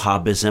kind of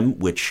Wahhabism,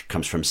 which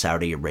comes from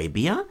Saudi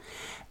Arabia,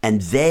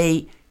 and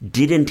they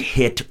didn't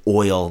hit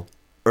oil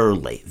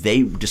early.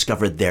 They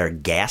discovered their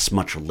gas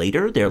much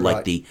later. They're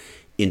like the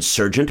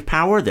insurgent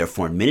power. Their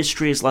foreign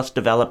ministry is less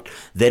developed.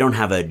 They don't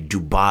have a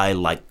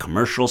Dubai-like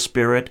commercial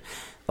spirit.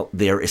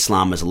 Their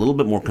Islam is a little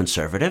bit more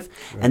conservative.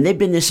 Right. And they've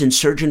been this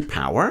insurgent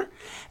power.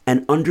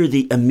 And under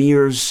the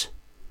emir's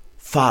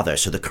father,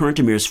 so the current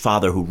emir's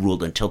father who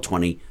ruled until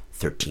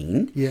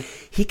 2013,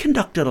 he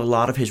conducted a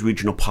lot of his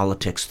regional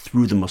politics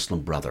through the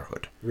Muslim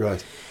Brotherhood.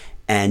 Right.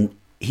 And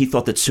he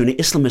thought that Sunni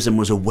Islamism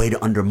was a way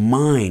to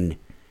undermine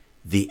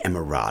the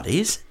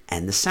Emiratis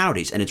and the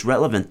Saudis. And it's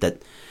relevant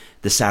that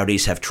the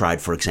Saudis have tried,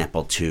 for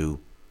example, to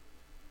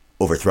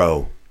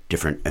overthrow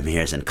different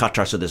emirs in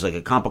Qatar. So there's like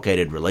a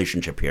complicated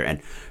relationship here. And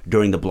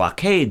during the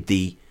blockade,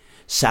 the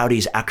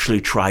Saudis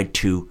actually tried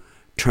to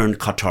turn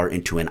Qatar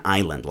into an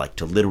island, like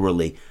to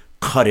literally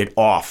cut it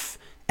off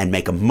and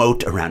make a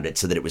moat around it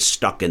so that it was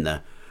stuck in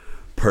the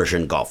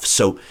Persian Gulf.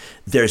 So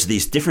there's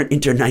these different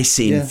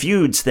internecine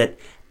feuds that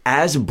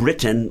as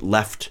Britain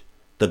left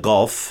the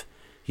Gulf,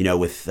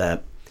 with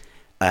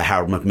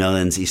Harold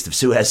Macmillan's East of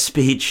Suez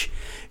speech,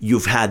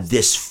 you've had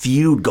this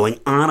feud going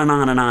on and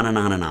on and on and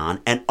on and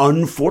on. And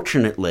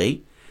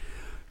unfortunately,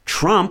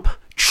 Trump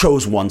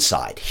chose one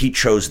side. He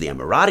chose the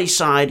Emirati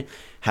side,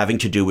 having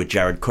to do with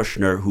Jared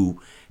Kushner, who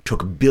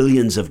took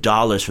billions of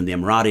dollars from the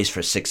Emiratis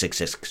for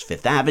 666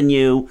 Fifth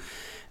Avenue.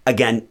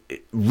 Again,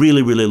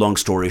 really, really long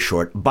story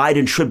short,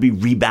 Biden should be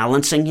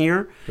rebalancing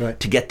here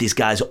to get these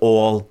guys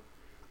all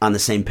on the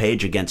same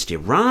page against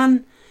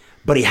Iran,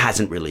 but he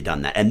hasn't really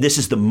done that. And this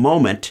is the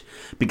moment,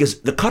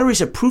 because the Qataris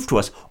have proved to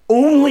us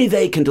only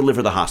they can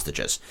deliver the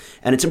hostages.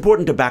 And it's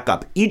important to back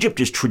up. Egypt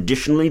is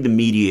traditionally the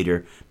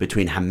mediator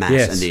between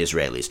Hamas and the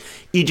Israelis.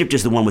 Egypt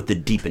is the one with the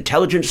deep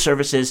intelligence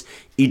services.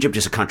 Egypt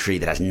is a country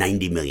that has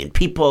 90 million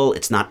people.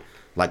 It's not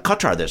like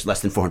Qatar. There's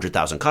less than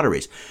 400,000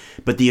 Qataris.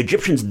 But the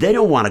Egyptians, they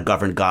don't want to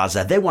govern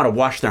Gaza. They want to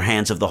wash their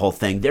hands of the whole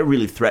thing. They're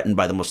really threatened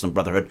by the Muslim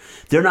Brotherhood.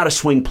 They're not a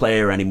swing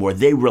player anymore.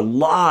 They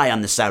rely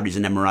on the Saudis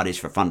and Emiratis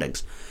for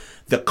fundings.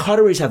 The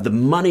Qataris have the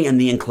money and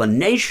the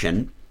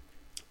inclination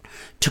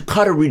to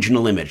cut a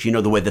regional image,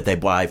 the way that they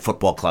buy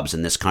football clubs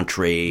in this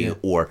country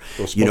or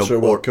sponsor a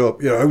World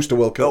Cup, host a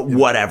World Cup.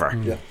 Whatever.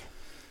 Yeah.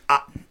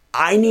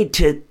 I need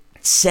to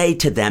say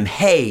to them,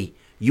 hey,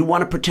 you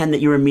want to pretend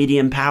that you're a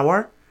medium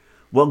power?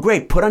 Well,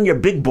 great. Put on your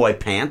big boy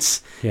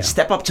pants,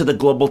 step up to the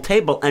global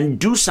table, and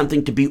do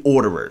something to be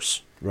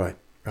orderers. Right.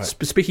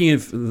 Speaking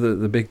of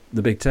the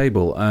big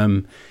table,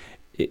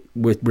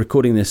 we're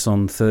recording this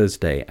on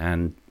Thursday,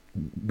 and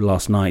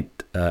last night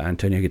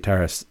Antonio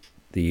Guterres,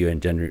 the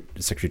UN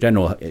Secretary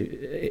General,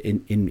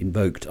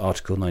 invoked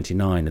Article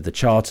 99 of the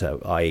Charter,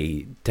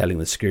 i.e. telling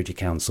the Security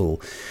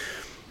Council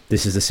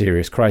this is a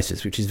serious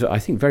crisis, which is, I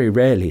think, very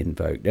rarely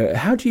invoked.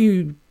 How do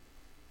you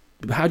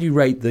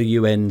rate the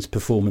UN's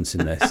performance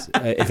in this,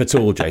 if at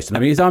all, Jason? I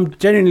mean, I'm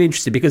genuinely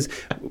interested because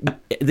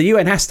the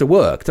UN has to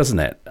work, doesn't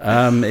it?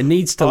 It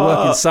needs to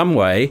work in some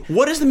way.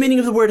 What is the meaning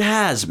of the word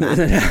has, man?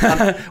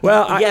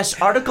 Yes,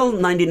 Article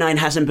 99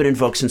 hasn't been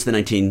invoked since the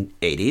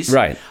 1980s.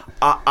 Right.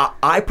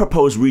 I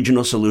propose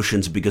regional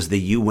solutions because the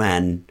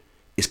UN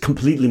is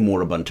completely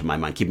moribund to my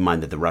mind. Keep in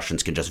mind that the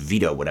Russians can just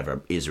veto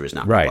whatever is or is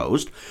not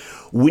proposed.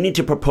 We need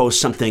to propose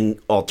something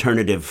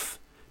alternative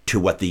to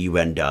what the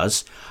UN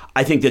does.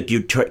 I think that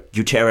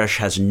Guterres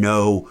has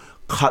no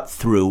cut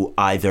through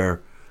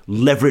either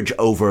leverage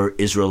over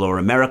Israel or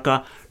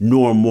America,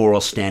 nor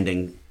moral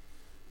standing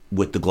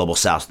with the global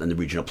South and the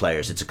regional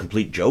players. It's a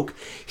complete joke.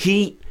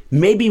 He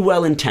may be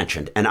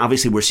well-intentioned, and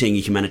obviously we're seeing a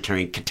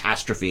humanitarian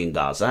catastrophe in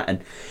Gaza,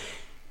 and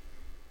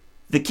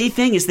the key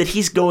thing is that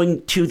he's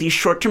going to the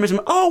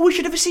short-termism. Oh, we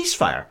should have a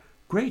ceasefire.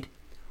 Great.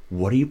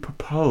 What do you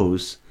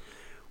propose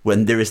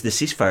when there is the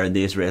ceasefire and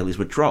the Israelis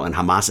withdraw and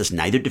Hamas is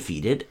neither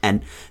defeated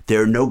and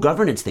there are no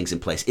governance things in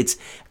place? It's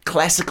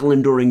classical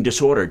enduring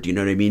disorder. Do you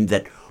know what I mean?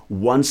 That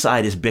one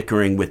side is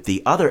bickering with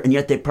the other and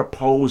yet they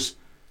propose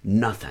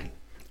nothing.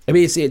 I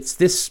mean, it's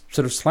this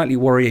sort of slightly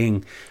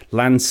worrying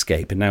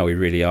landscape, and now we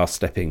really are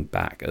stepping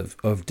back of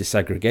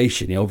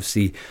disaggregation.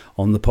 Obviously,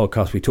 on the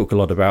podcast, we talk a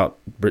lot about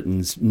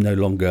Britain's no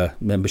longer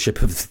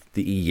membership of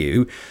the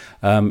EU.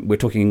 We're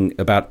talking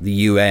about the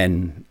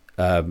UN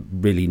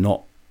really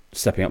not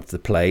stepping up to the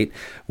plate.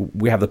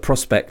 We have the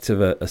prospect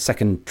of a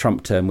second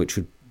Trump term, which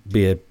would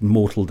be a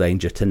mortal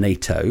danger to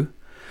NATO.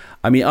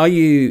 I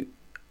mean,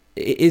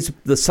 is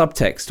the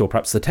subtext or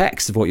perhaps the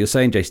text of what you're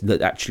saying, Jason,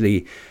 that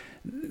actually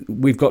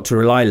we've got to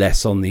rely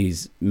less on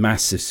these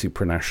massive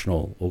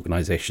supranational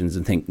organizations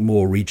and think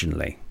more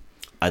regionally?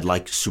 I'd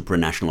like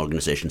supranational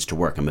organizations to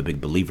work. I'm a big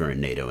believer in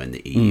NATO and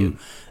the EU.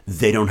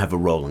 They don't have a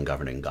role in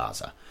governing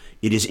Gaza.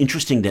 It is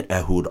interesting that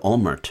Ehud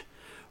Olmert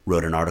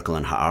wrote an article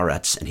in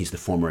Haaretz, and he's the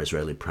former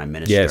Israeli prime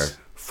minister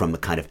from the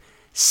kind of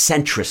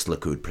centrist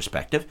Likud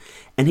perspective.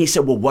 And he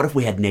said, well, what if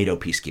we had NATO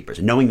peacekeepers?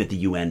 And knowing that the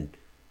UN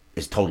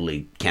is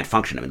totally can't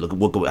function. I mean,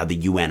 look at how the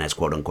UN has,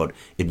 quote unquote,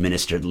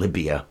 administered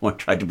Libya or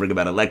tried to bring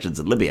about elections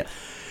in Libya.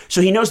 So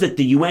he knows that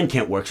the UN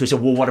can't work. So he said,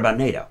 well, what about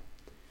NATO?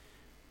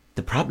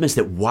 The problem is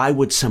that why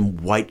would some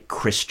white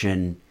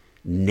Christian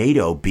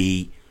NATO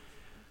be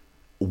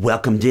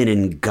welcomed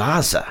in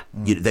Gaza?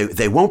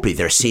 They won't be.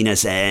 They're seen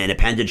as an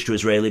appendage to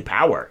Israeli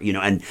power,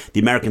 and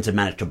the Americans have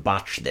managed to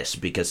botch this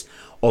because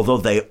although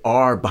they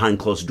are behind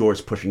closed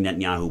doors pushing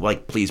Netanyahu,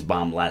 like, please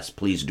bomb less,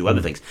 please do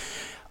other things,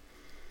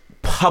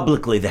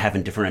 publicly they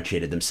haven't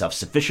differentiated themselves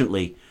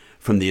sufficiently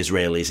from the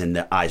Israelis in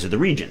the eyes of the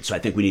region. So I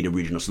think we need a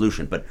regional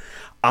solution. But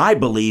I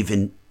believe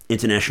in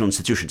international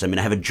institutions. I mean,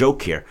 I have a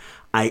joke here.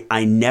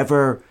 I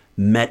never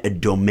met a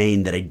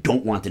domain that I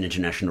don't want an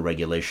international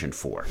regulation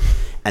for.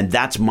 And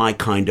that's my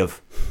kind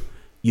of,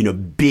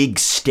 big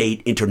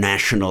state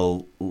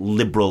international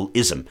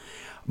liberalism.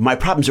 My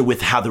problems are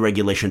with how the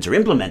regulations are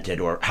implemented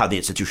or how the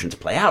institutions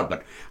play out.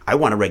 But I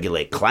want to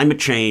regulate climate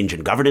change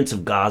and governance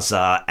of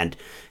Gaza and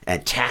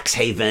tax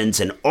havens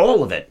and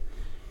all of it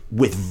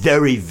with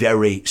very,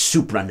 very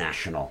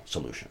supranational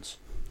solutions.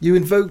 You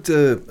invoked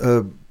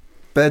a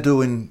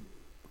Bedouin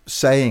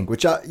saying,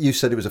 which you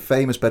said it was a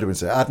famous Bedouin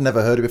saying. I'd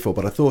never heard it before,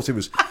 but I thought it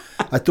was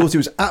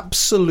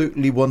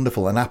absolutely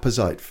wonderful and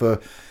apposite for,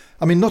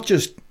 I mean, not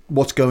just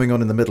what's going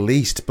on in the Middle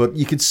East, but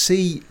you could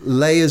see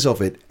layers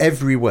of it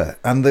everywhere.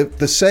 And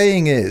the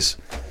saying is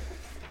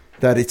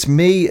that it's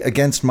me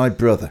against my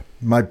brother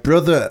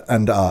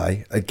and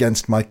I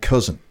against my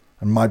cousin,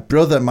 and my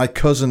brother, my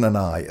cousin and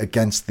I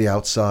against the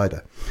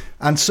outsider.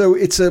 And so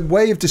it's a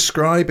way of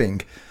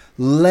describing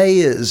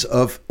layers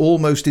of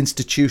almost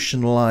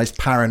institutionalized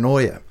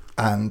paranoia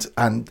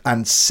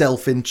and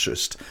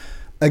self-interest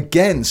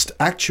against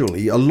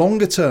actually a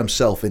longer-term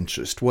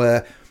self-interest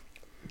where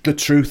the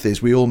truth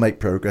is we all make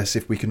progress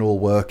if we can all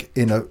work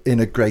in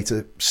a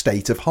greater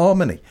state of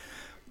harmony.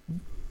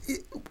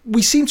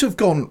 We seem to have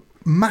gone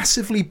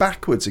massively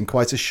backwards in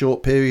quite a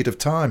short period of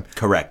time.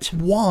 Correct.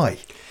 Why?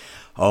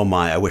 Oh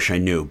my, I wish I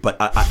knew. But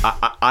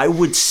I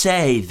would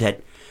say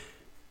that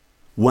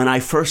when I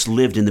first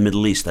lived in the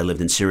Middle East, I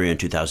lived in Syria in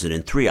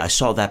 2003, I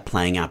saw that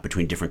playing out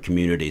between different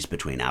communities,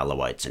 between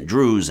Alawites and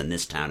Druze and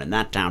this town and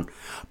that town.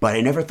 But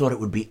I never thought it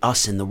would be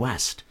us in the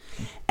West.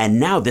 And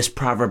now this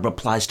proverb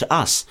applies to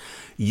us.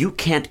 You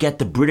can't get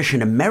the British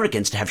and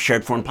Americans to have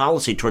shared foreign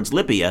policy towards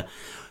Libya.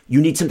 you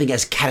need something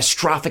as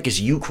catastrophic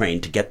as Ukraine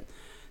to get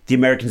the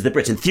Americans, the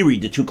Brits, in theory,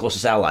 the two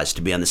closest allies,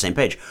 to be on the same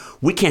page.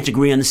 We can't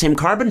agree on the same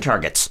carbon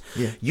targets.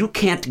 Yeah. You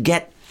can't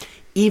get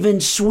even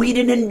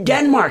Sweden and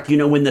Denmark,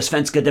 when the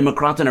Svenska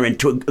Demokraterna are in,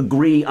 to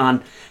agree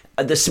on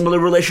the similar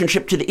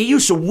relationship to the EU.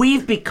 So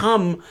we've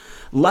become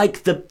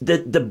like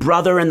the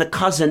brother and the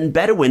cousin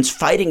Bedouins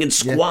fighting and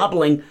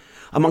squabbling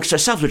amongst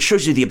ourselves, which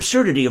shows you the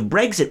absurdity of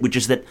Brexit, which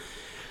is that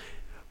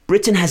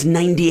Britain has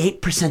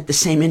 98% the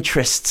same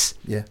interests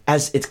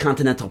as its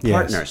continental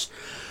partners. Yes.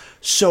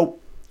 So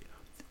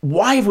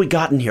why have we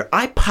gotten here?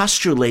 I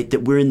postulate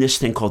that we're in this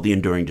thing called the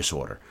enduring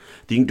disorder.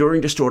 The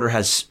enduring disorder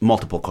has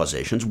multiple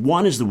causations.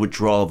 One is the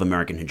withdrawal of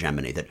American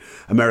hegemony, that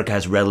America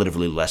has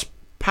relatively less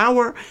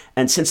power,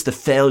 and since the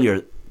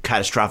failure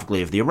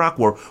catastrophically of the Iraq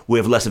War, we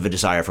have less of a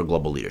desire for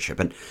global leadership.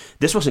 And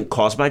this wasn't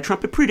caused by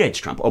Trump, it predates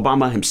Trump.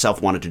 Obama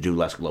himself wanted to do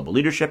less global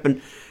leadership, and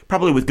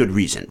probably with good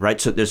reason, right?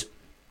 So there's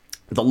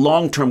the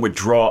long-term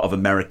withdrawal of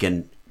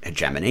American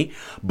hegemony,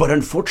 but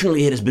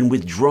unfortunately it has been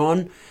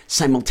withdrawn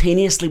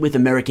simultaneously with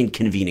American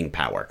convening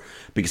power.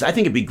 Because I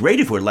think it'd be great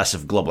if we're less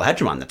of global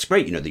hegemon. That's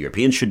great. The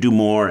Europeans should do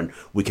more and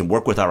we can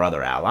work with our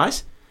other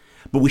allies.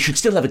 But we should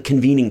still have a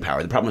convening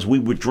power. The problem is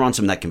we've withdrawn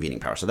some of that convening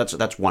power. So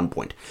that's one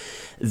point.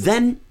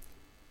 Then,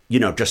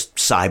 just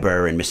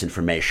cyber and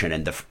misinformation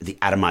and the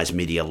atomized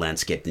media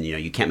landscape. And,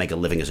 you can't make a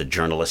living as a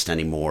journalist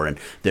anymore. And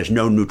there's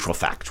no neutral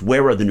facts.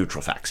 Where are the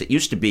neutral facts? It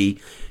used to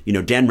be,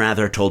 Dan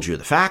Rather told you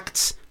the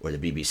facts, or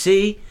the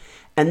BBC.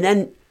 And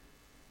then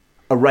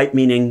a right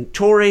meaning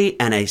Tory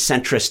and a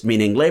centrist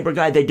meaning Labour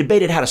guy, they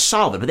debated how to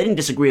solve it, but they didn't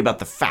disagree about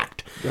the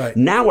fact. Right.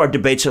 Now our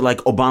debates are like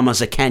Obama's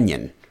a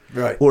Kenyan.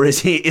 Right. Or is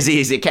he a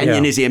Kenyan?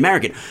 Yeah. Is he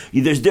American?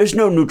 There's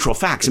no neutral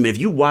facts. I mean, if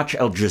you watch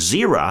Al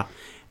Jazeera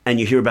and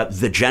you hear about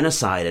the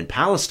genocide in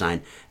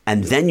Palestine,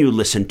 and then you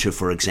listen to,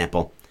 for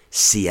example,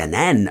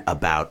 CNN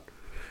about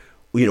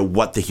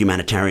what the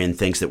humanitarian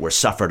things that were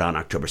suffered on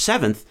October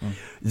 7th,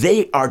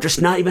 they are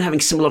just not even having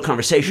similar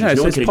conversations.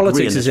 No, so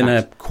politics is in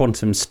a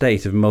quantum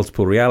state of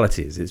multiple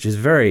realities. It's just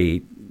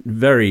very,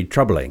 very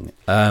troubling.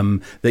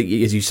 That,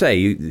 as you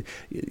say,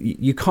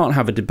 you can't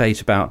have a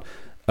debate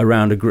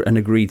around an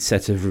agreed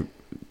set of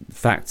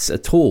facts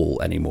at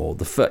all anymore.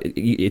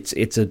 It's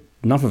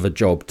enough of a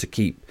job to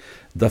keep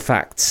the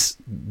facts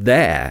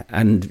there,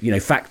 and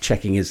fact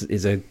checking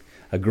is a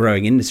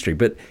growing industry,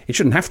 but it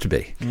shouldn't have to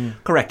be.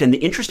 Correct. And the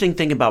interesting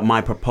thing about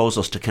my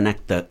proposals to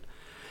connect the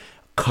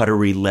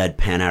Qatari-led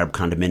pan-Arab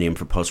condominium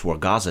for post-war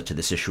Gaza to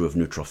this issue of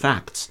neutral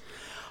facts,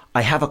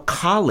 I have a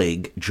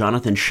colleague,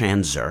 Jonathan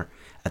Schanzer,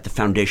 at the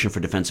Foundation for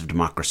Defense of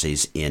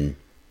Democracies in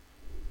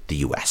the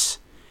U.S.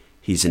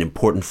 He's an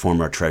important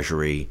former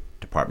Treasury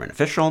Department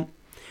official.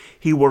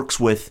 He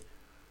works with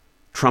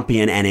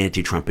Trumpian and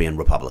anti-Trumpian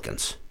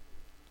Republicans.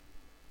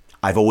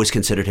 I've always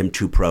considered him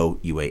too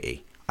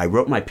pro-UAE. I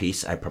wrote my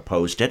piece, I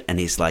proposed it, and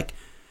he's like,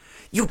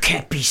 you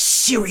can't be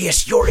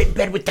serious, you're in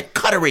bed with the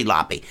Qatari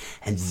lobby.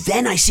 And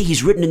then I see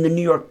he's written in the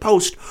New York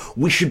Post,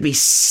 we should be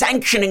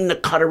sanctioning the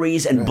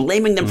Qataris and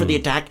blaming them for the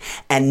attack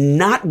and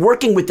not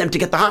working with them to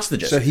get the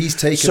hostages. So he's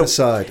taken a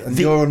side, and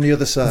you're on the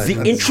other side.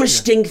 The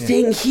interesting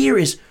thing here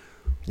is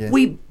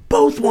we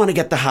both want to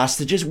get the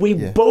hostages. We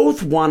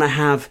both want to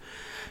have,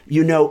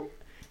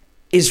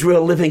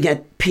 Israel living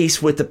at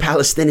peace with the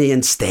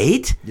Palestinian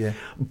state. Yeah.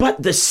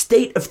 But the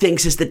state of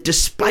things is that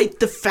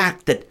despite the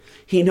fact that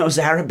he knows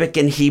Arabic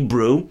and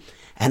Hebrew,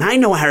 and I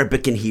know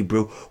Arabic and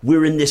Hebrew,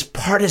 we're in this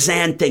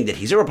partisan thing that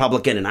he's a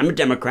Republican and I'm a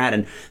Democrat,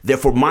 and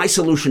therefore my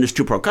solution is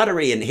too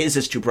pro-Qatari and his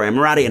is too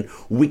pro-Emirati, and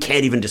we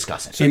can't even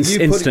discuss it. So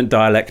instant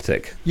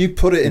dialectic. You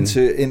put it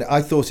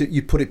I thought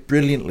you put it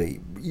brilliantly.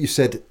 You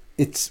said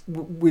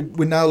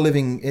we're now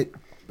living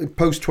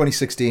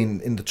post-2016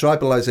 in the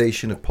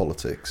tribalization of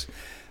politics.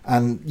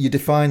 And you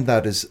defined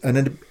that as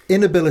an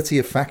inability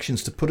of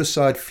factions to put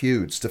aside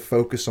feuds to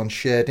focus on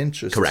shared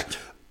interests. Correct.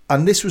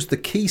 And this was the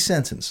key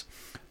sentence,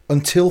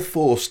 until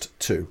forced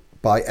to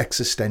by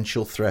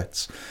existential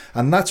threats.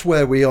 And that's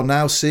where we are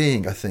now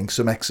seeing, I think,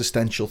 some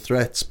existential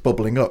threats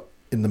bubbling up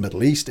in the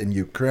Middle East, in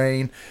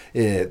Ukraine,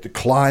 the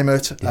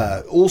climate,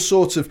 all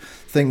sorts of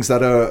things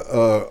that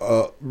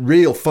are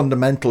real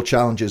fundamental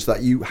challenges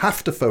that you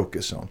have to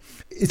focus on.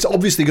 It's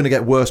obviously going to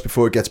get worse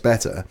before it gets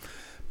better.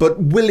 But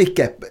will it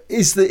get?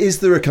 Is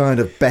there a kind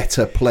of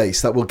better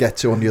place that we'll get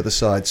to on the other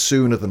side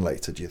sooner than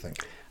later, do you think?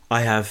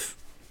 I have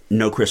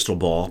no crystal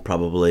ball,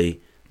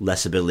 probably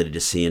less ability to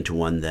see into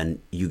one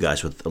than you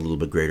guys with a little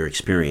bit greater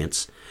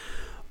experience.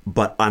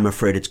 But I'm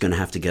afraid it's going to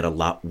have to get a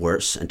lot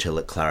worse until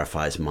it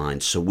clarifies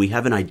minds. So we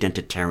have an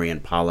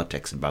identitarian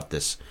politics about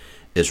this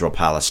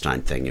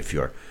Israel-Palestine thing. If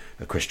you're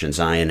a Christian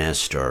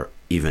Zionist or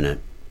even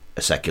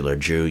a secular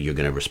Jew, you're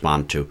going to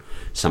respond to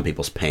some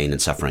people's pain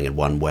and suffering in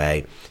one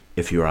way.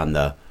 If you're on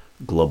the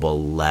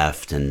global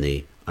left and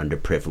the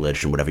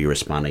underprivileged and whatever, you're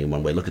responding in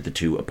one way. Look at the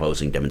two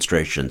opposing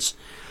demonstrations.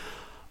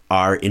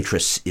 Our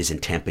interest is in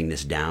tamping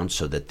this down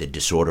so that the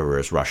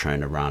disorderers, Russia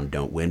and Iran,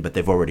 don't win, but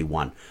they've already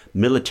won.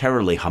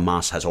 Militarily,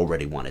 Hamas has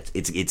already won.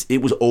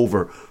 It was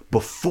over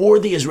before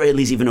the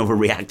Israelis even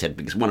overreacted,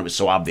 because one, it was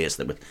so obvious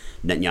that with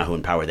Netanyahu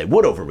in power they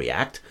would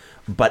overreact.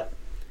 But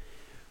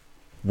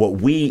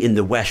what we in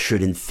the West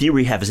should, in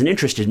theory, have as an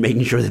interest is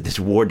making sure that this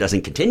war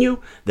doesn't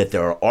continue, that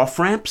there are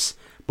off-ramps,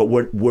 but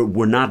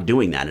we're not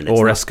doing that. And it's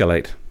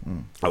escalate.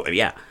 Oh,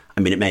 yeah. I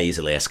mean, it may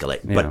easily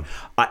escalate. Yeah.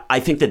 But I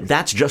think that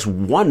that's just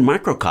one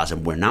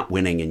microcosm. We're not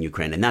winning in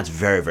Ukraine, and that's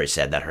very, very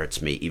sad. That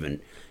hurts me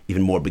even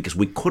more, because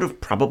we could have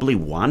probably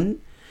won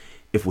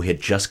if we had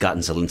just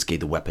gotten Zelensky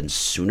the weapons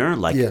sooner,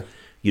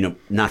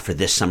 not for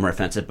this summer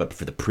offensive, but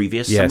for the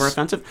previous summer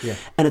offensive. Yeah.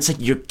 And it's like,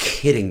 you're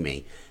kidding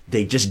me.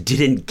 They just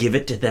didn't give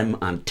it to them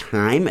on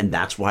time, and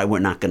that's why we're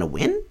not going to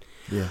win?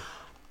 Yeah.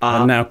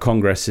 And now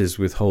Congress is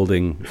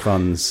withholding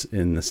funds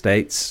in the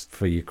States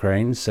for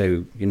Ukraine,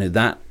 so,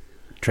 that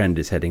trend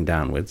is heading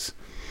downwards.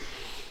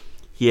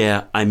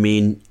 Yeah, I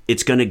mean,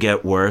 it's going to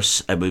get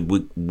worse. I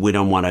mean, we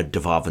don't want to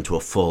devolve into a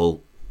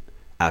full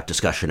out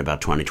discussion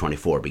about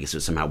 2024,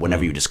 because somehow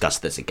whenever you discuss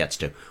this, it gets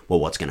to, well,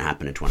 what's going to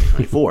happen in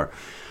 2024?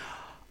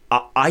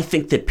 I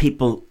think that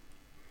people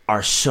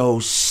are so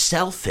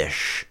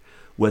selfish,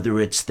 whether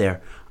it's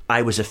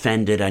I was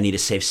offended, I need a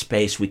safe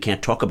space, we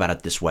can't talk about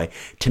it this way,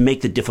 to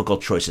make the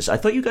difficult choices. I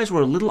thought you guys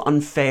were a little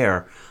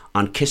unfair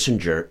on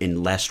Kissinger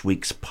in last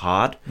week's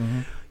pod.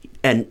 Mm-hmm.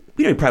 And,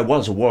 he probably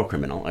was a war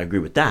criminal, I agree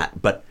with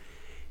that, but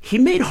he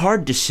made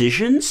hard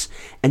decisions,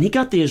 and he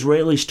got the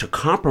Israelis to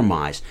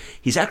compromise.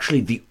 He's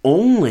actually the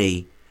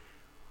only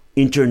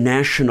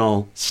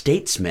international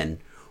statesman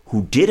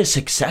who did a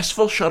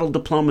successful shuttle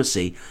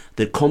diplomacy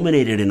that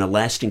culminated in a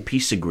lasting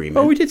peace agreement.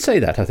 Oh, we did say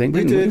that, I think.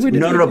 We did.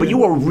 No, but you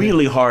were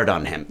really hard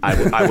on him,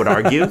 I would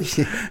argue.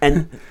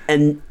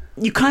 And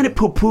you kind of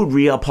poo-pooed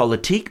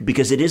realpolitik,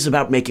 because it is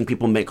about making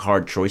people make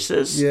hard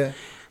choices. Yeah.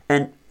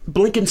 And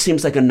Blinken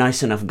seems like a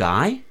nice enough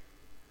guy,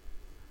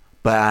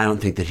 but I don't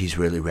think that he's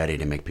really ready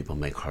to make people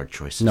make hard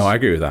choices. No, I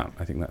agree with that.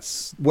 I think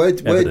that's where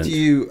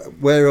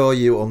evident. Where are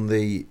you on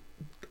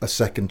a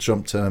second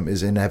Trump term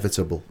is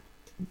inevitable?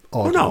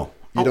 Oh, no.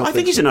 I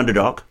think he's an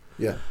underdog.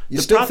 Yeah. You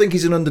still think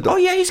he's an underdog? Oh,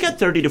 yeah, he's got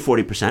 30 to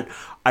 40%.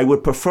 I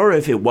would prefer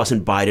if it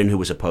wasn't Biden who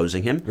was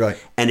opposing him.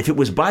 Right. And if it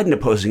was Biden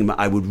opposing him,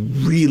 I would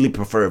really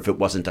prefer if it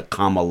wasn't a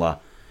Kamala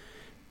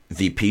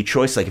VP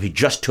choice. Like if he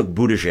just took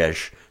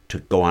Buttigieg, to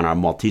go on our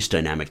Maltese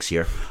dynamics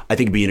here, I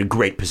think he'd be in a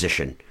great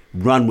position.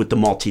 Run with the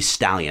Maltese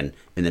stallion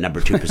in the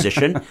number 2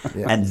 position.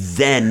 Yeah. And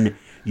then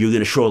you're going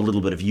to show a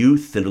little bit of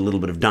youth and a little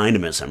bit of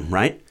dynamism,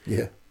 right?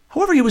 Yeah.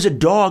 However, he was a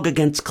dog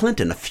against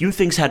Clinton. A few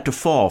things had to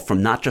fall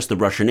from not just the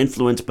Russian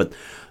influence, but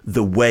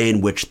the way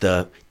in which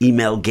the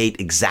email gate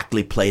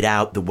exactly played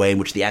out, the way in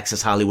which the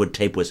Access Hollywood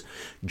tape was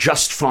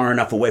just far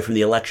enough away from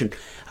the election.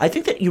 I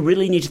think that you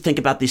really need to think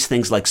about these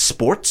things like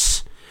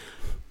sports.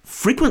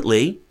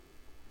 Frequently,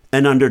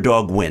 an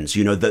underdog wins.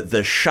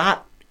 The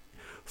shot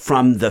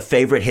from the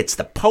favorite hits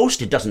the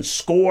post, it doesn't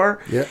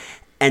score. Yeah.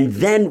 And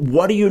then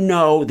what do you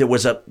know? There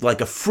was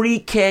a free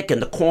kick in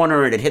the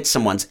corner and it hit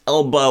someone's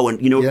elbow,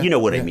 and you know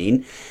what I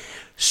mean.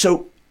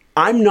 So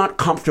I'm not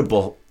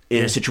comfortable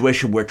in a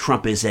situation where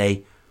Trump is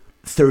a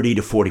 30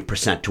 to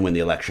 40% to win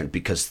the election,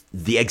 because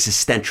the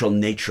existential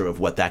nature of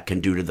what that can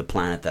do to the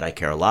planet that I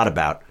care a lot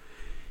about,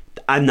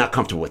 I'm not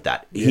comfortable with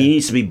that. Yeah. He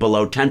needs to be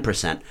below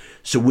 10%.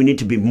 So we need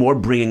to be more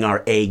bringing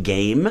our A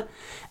game.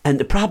 And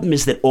the problem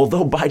is that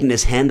although Biden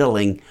is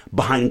handling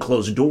behind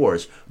closed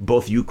doors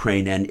both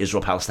Ukraine and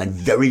Israel-Palestine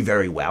very,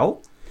 very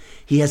well,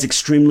 he has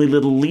extremely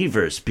little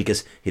levers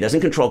because he doesn't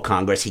control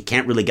Congress. He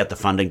can't really get the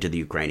funding to the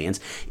Ukrainians.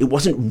 It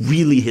wasn't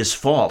really his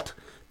fault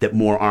that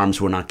more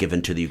arms were not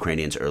given to the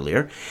Ukrainians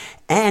earlier.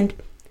 And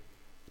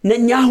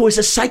Netanyahu is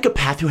a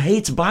psychopath who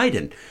hates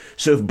Biden.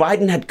 So if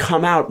Biden had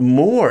come out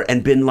more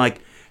and been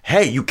like,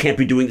 hey, you can't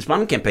be doing this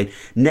bombing campaign,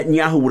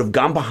 Netanyahu would have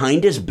gone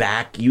behind his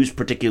back, used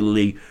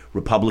particularly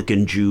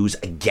Republican Jews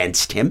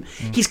against him.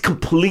 He's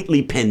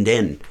completely pinned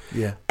in.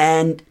 Yeah.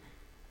 And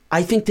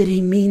I think that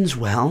he means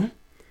well,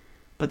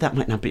 but that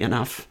might not be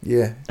enough.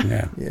 Yeah.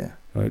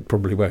 Well, it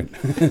probably won't.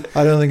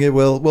 I don't think it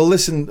will. Well,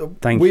 listen,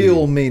 thank we you.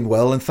 all mean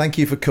well, and thank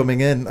you for coming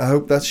in. I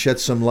hope that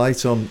sheds some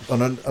light on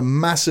a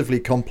massively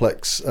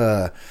complex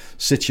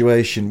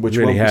situation, which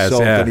really won't be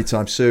solved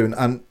anytime soon.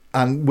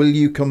 And will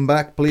you come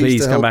back, please?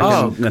 Please come back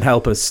and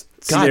help us.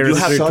 God, you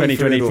have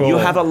 2024. You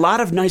have a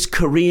lot of nice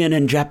Korean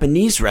and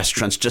Japanese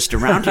restaurants just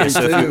around here.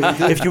 So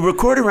if you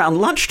record around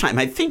lunchtime,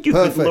 I think you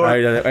could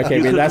lure.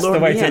 That's the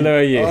way to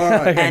lure you.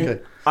 Right.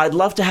 And I'd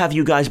love to have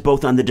you guys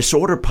both on the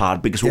Disorder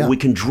Pod, because what we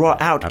can draw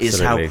out is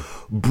how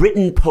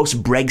Britain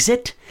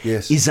post-Brexit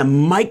is a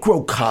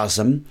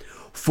microcosm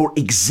for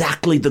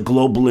exactly the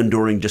global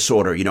enduring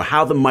disorder. You know,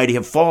 how the mighty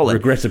have fallen.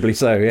 Regrettably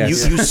so,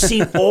 yes. You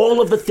see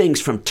all of the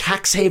things from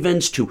tax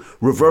havens to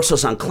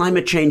reversals on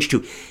climate change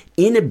to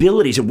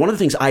inabilities. And one of the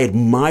things I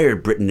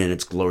admired Britain in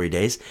its glory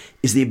days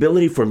is the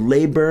ability for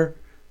Labour,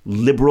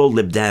 Liberal,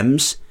 Lib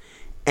Dems,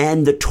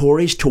 and the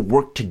Tories to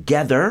work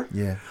together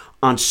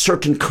on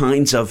certain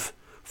kinds of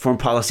foreign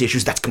policy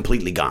issues. That's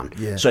completely gone.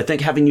 Yeah. So I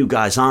think having you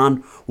guys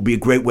on will be a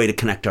great way to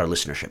connect our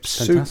listenerships.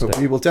 Super.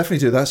 We will definitely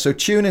do that. So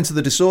tune into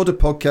the Disorder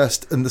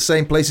Podcast in the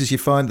same places you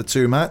find the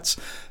Two Mats,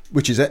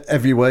 which is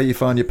everywhere you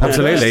find your podcast.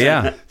 Absolutely,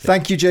 yeah.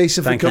 Thank you,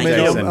 Jason, for coming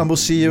on, and we'll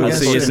see you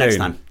again next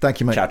time. Thank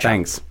you, mate. Ciao, ciao.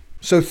 Thanks.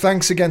 So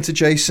thanks again to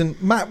Jason.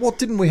 Matt, what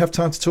didn't we have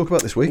time to talk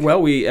about this week?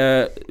 Well, we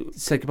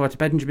said goodbye to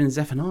Benjamin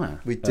Zephaniah.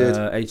 We did.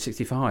 Age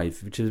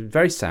 65, which is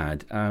very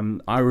sad.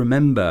 I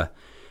remember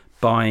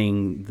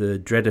buying the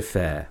Dread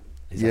Affair,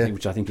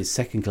 which I think is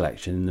second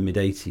collection in the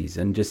mid-'80s,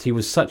 and just he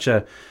was such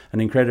an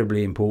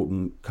incredibly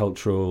important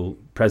cultural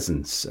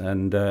presence,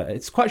 and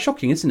it's quite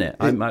shocking, isn't it?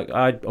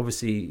 I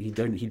obviously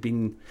he'd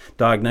been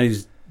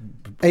diagnosed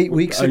 8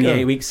 weeks only ago.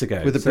 8 weeks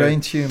ago with a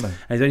brain tumour. And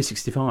he's only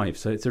 65,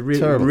 so it's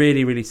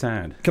really, really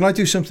sad. Can I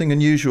do something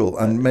unusual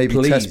and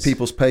maybe test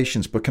people's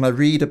patience? But can I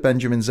read a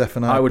Benjamin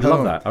Zephaniah poem? I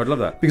would love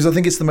that. Because I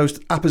think it's the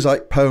most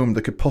apposite poem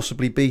that could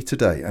possibly be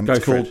today, and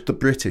it's called The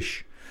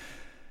British.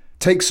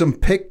 Take some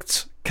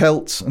Picts,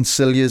 Celts and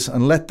Scythians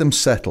and let them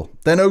settle,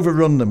 then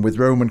overrun them with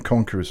Roman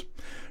conquerors.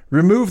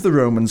 Remove the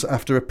Romans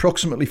after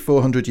approximately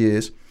 400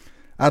 years.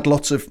 Add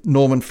lots of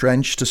Norman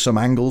French to some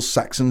Angles,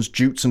 Saxons,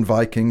 Jutes and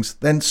Vikings,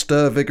 then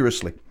stir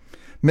vigorously.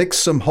 Mix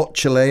some hot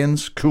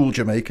Chileans, cool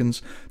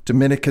Jamaicans,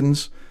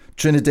 Dominicans,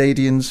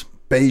 Trinidadians,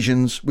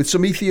 Bajans, with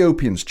some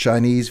Ethiopians,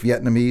 Chinese,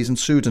 Vietnamese and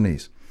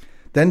Sudanese.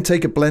 Then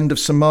take a blend of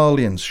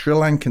Somalians, Sri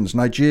Lankans,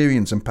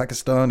 Nigerians and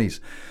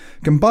Pakistanis.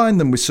 Combine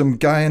them with some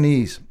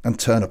Guyanese and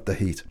turn up the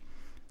heat.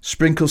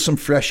 Sprinkle some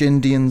fresh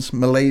Indians,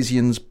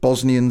 Malaysians,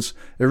 Bosnians,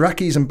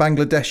 Iraqis and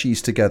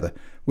Bangladeshis together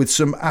with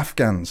some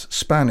Afghans,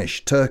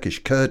 Spanish,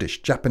 Turkish,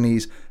 Kurdish,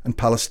 Japanese and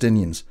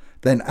Palestinians.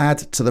 Then add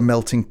to the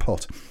melting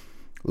pot.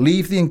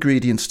 Leave the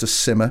ingredients to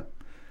simmer.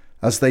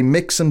 As they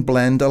mix and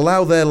blend,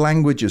 allow their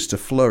languages to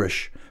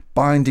flourish,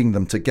 binding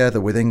them together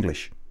with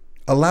English.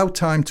 Allow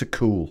time to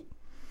cool.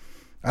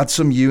 Add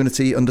some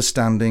unity,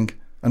 understanding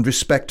and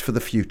respect for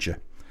the future.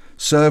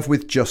 Serve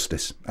with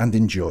justice and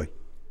enjoy.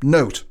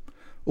 Note,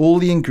 all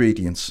the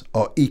ingredients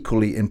are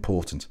equally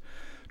important.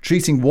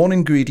 Treating one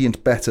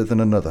ingredient better than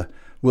another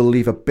will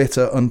leave a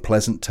bitter,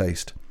 unpleasant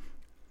taste.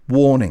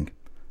 Warning,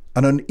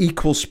 an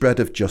unequal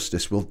spread of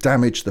justice will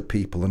damage the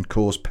people and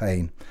cause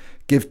pain.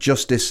 Give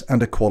justice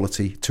and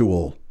equality to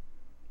all.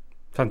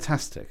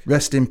 Fantastic.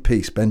 Rest in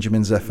peace,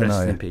 Benjamin Zephaniah.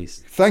 Rest in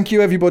peace. Thank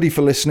you, everybody,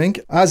 for listening.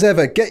 As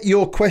ever, get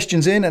your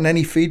questions in and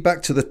any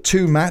feedback to the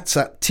 2 Matts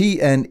at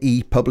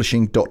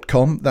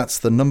tnepublishing.com. That's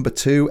the number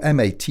 2,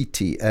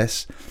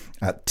 MATTS,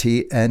 at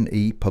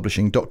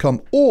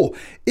tnepublishing.com. Or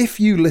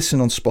if you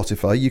listen on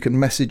Spotify, you can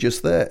message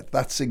us there.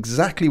 That's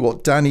exactly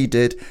what Danny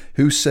did,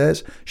 who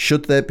says,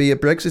 should there be a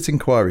Brexit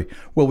inquiry?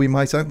 Well, we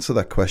might answer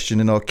that question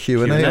in our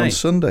Q&A on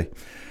Sunday.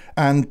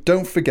 And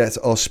don't forget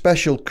our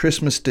special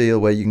Christmas deal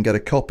where you can get a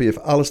copy of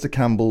Alistair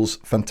Campbell's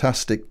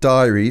fantastic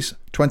Diaries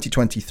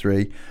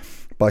 2023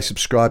 by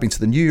subscribing to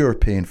the New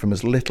European from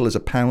as little as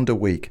 £1 a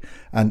week.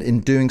 And in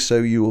doing so,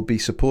 you will be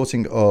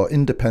supporting our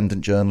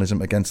independent journalism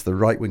against the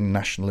right-wing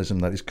nationalism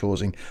that is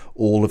causing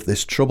all of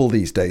this trouble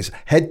these days.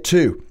 Head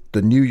to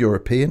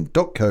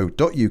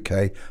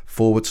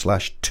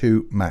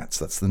theneweuropean.co.uk/2 Matts.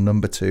 That's the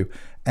number 2,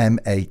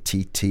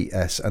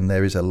 MATTS. And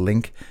there is a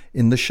link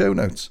in the show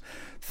notes.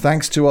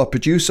 Thanks to our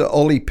producer,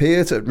 Ollie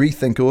Peart at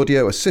Rethink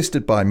Audio,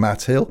 assisted by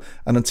Matt Hill.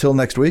 And until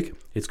next week,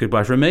 it's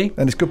goodbye from me.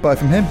 And it's goodbye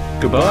from him.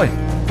 Goodbye.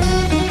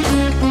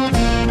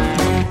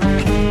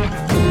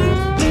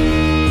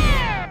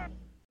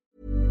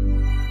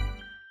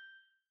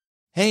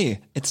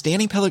 Hey, it's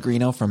Danny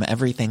Pellegrino from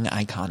Everything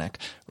Iconic.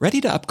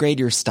 Ready to upgrade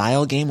your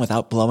style game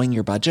without blowing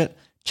your budget?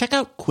 Check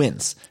out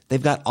Quince.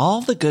 They've got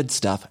all the good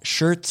stuff,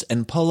 shirts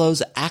and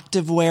polos,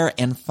 activewear,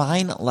 and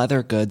fine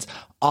leather goods,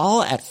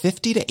 all at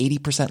 50 to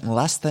 80%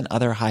 less than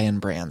other high-end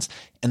brands.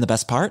 And the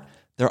best part?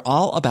 They're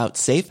all about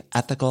safe,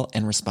 ethical,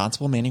 and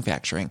responsible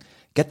manufacturing.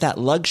 Get that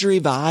luxury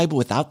vibe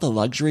without the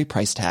luxury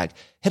price tag.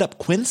 Hit up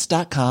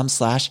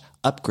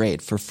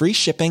quince.com/upgrade for free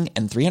shipping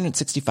and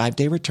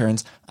 365-day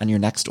returns on your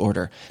next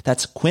order.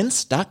 That's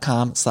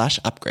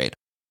quince.com/upgrade.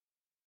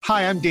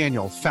 Hi, I'm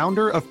Daniel,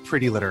 founder of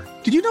Pretty Litter.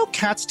 Did you know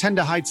cats tend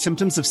to hide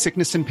symptoms of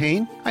sickness and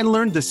pain? I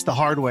learned this the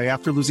hard way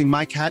after losing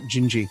my cat,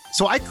 Gingy.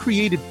 So I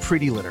created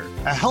Pretty Litter,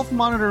 a health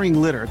monitoring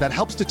litter that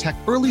helps detect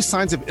early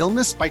signs of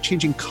illness by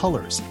changing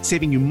colors,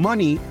 saving you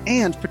money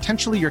and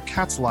potentially your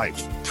cat's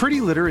life.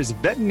 Pretty Litter is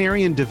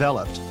veterinarian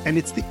developed, and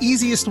it's the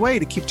easiest way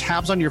to keep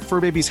tabs on your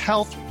fur baby's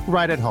health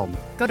right at home.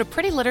 Go to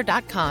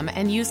prettylitter.com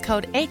and use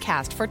code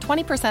ACAST for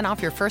 20%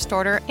 off your first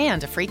order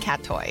and a free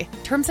cat toy.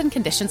 Terms and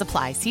conditions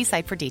apply. See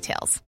site for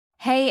details.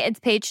 Hey, it's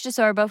Paige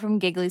DeSorbo from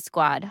Giggly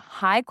Squad.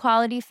 High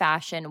quality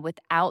fashion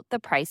without the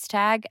price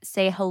tag.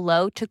 Say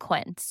hello to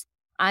Quince.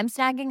 I'm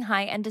snagging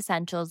high-end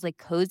essentials like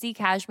cozy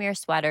cashmere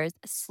sweaters,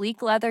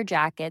 sleek leather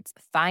jackets,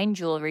 fine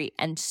jewelry,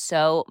 and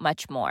so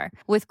much more.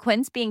 With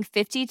Quince being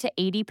 50 to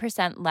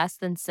 80% less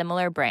than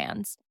similar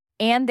brands.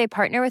 And they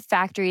partner with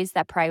factories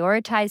that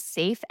prioritize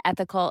safe,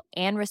 ethical,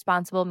 and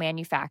responsible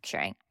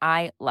manufacturing.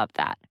 I love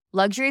that.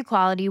 Luxury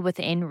quality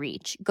within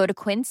reach. Go to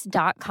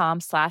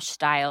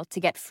quince.com/style to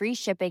get free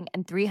shipping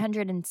and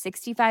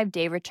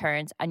 365-day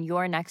returns on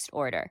your next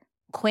order.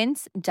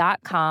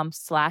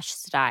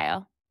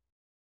 Quince.com/style.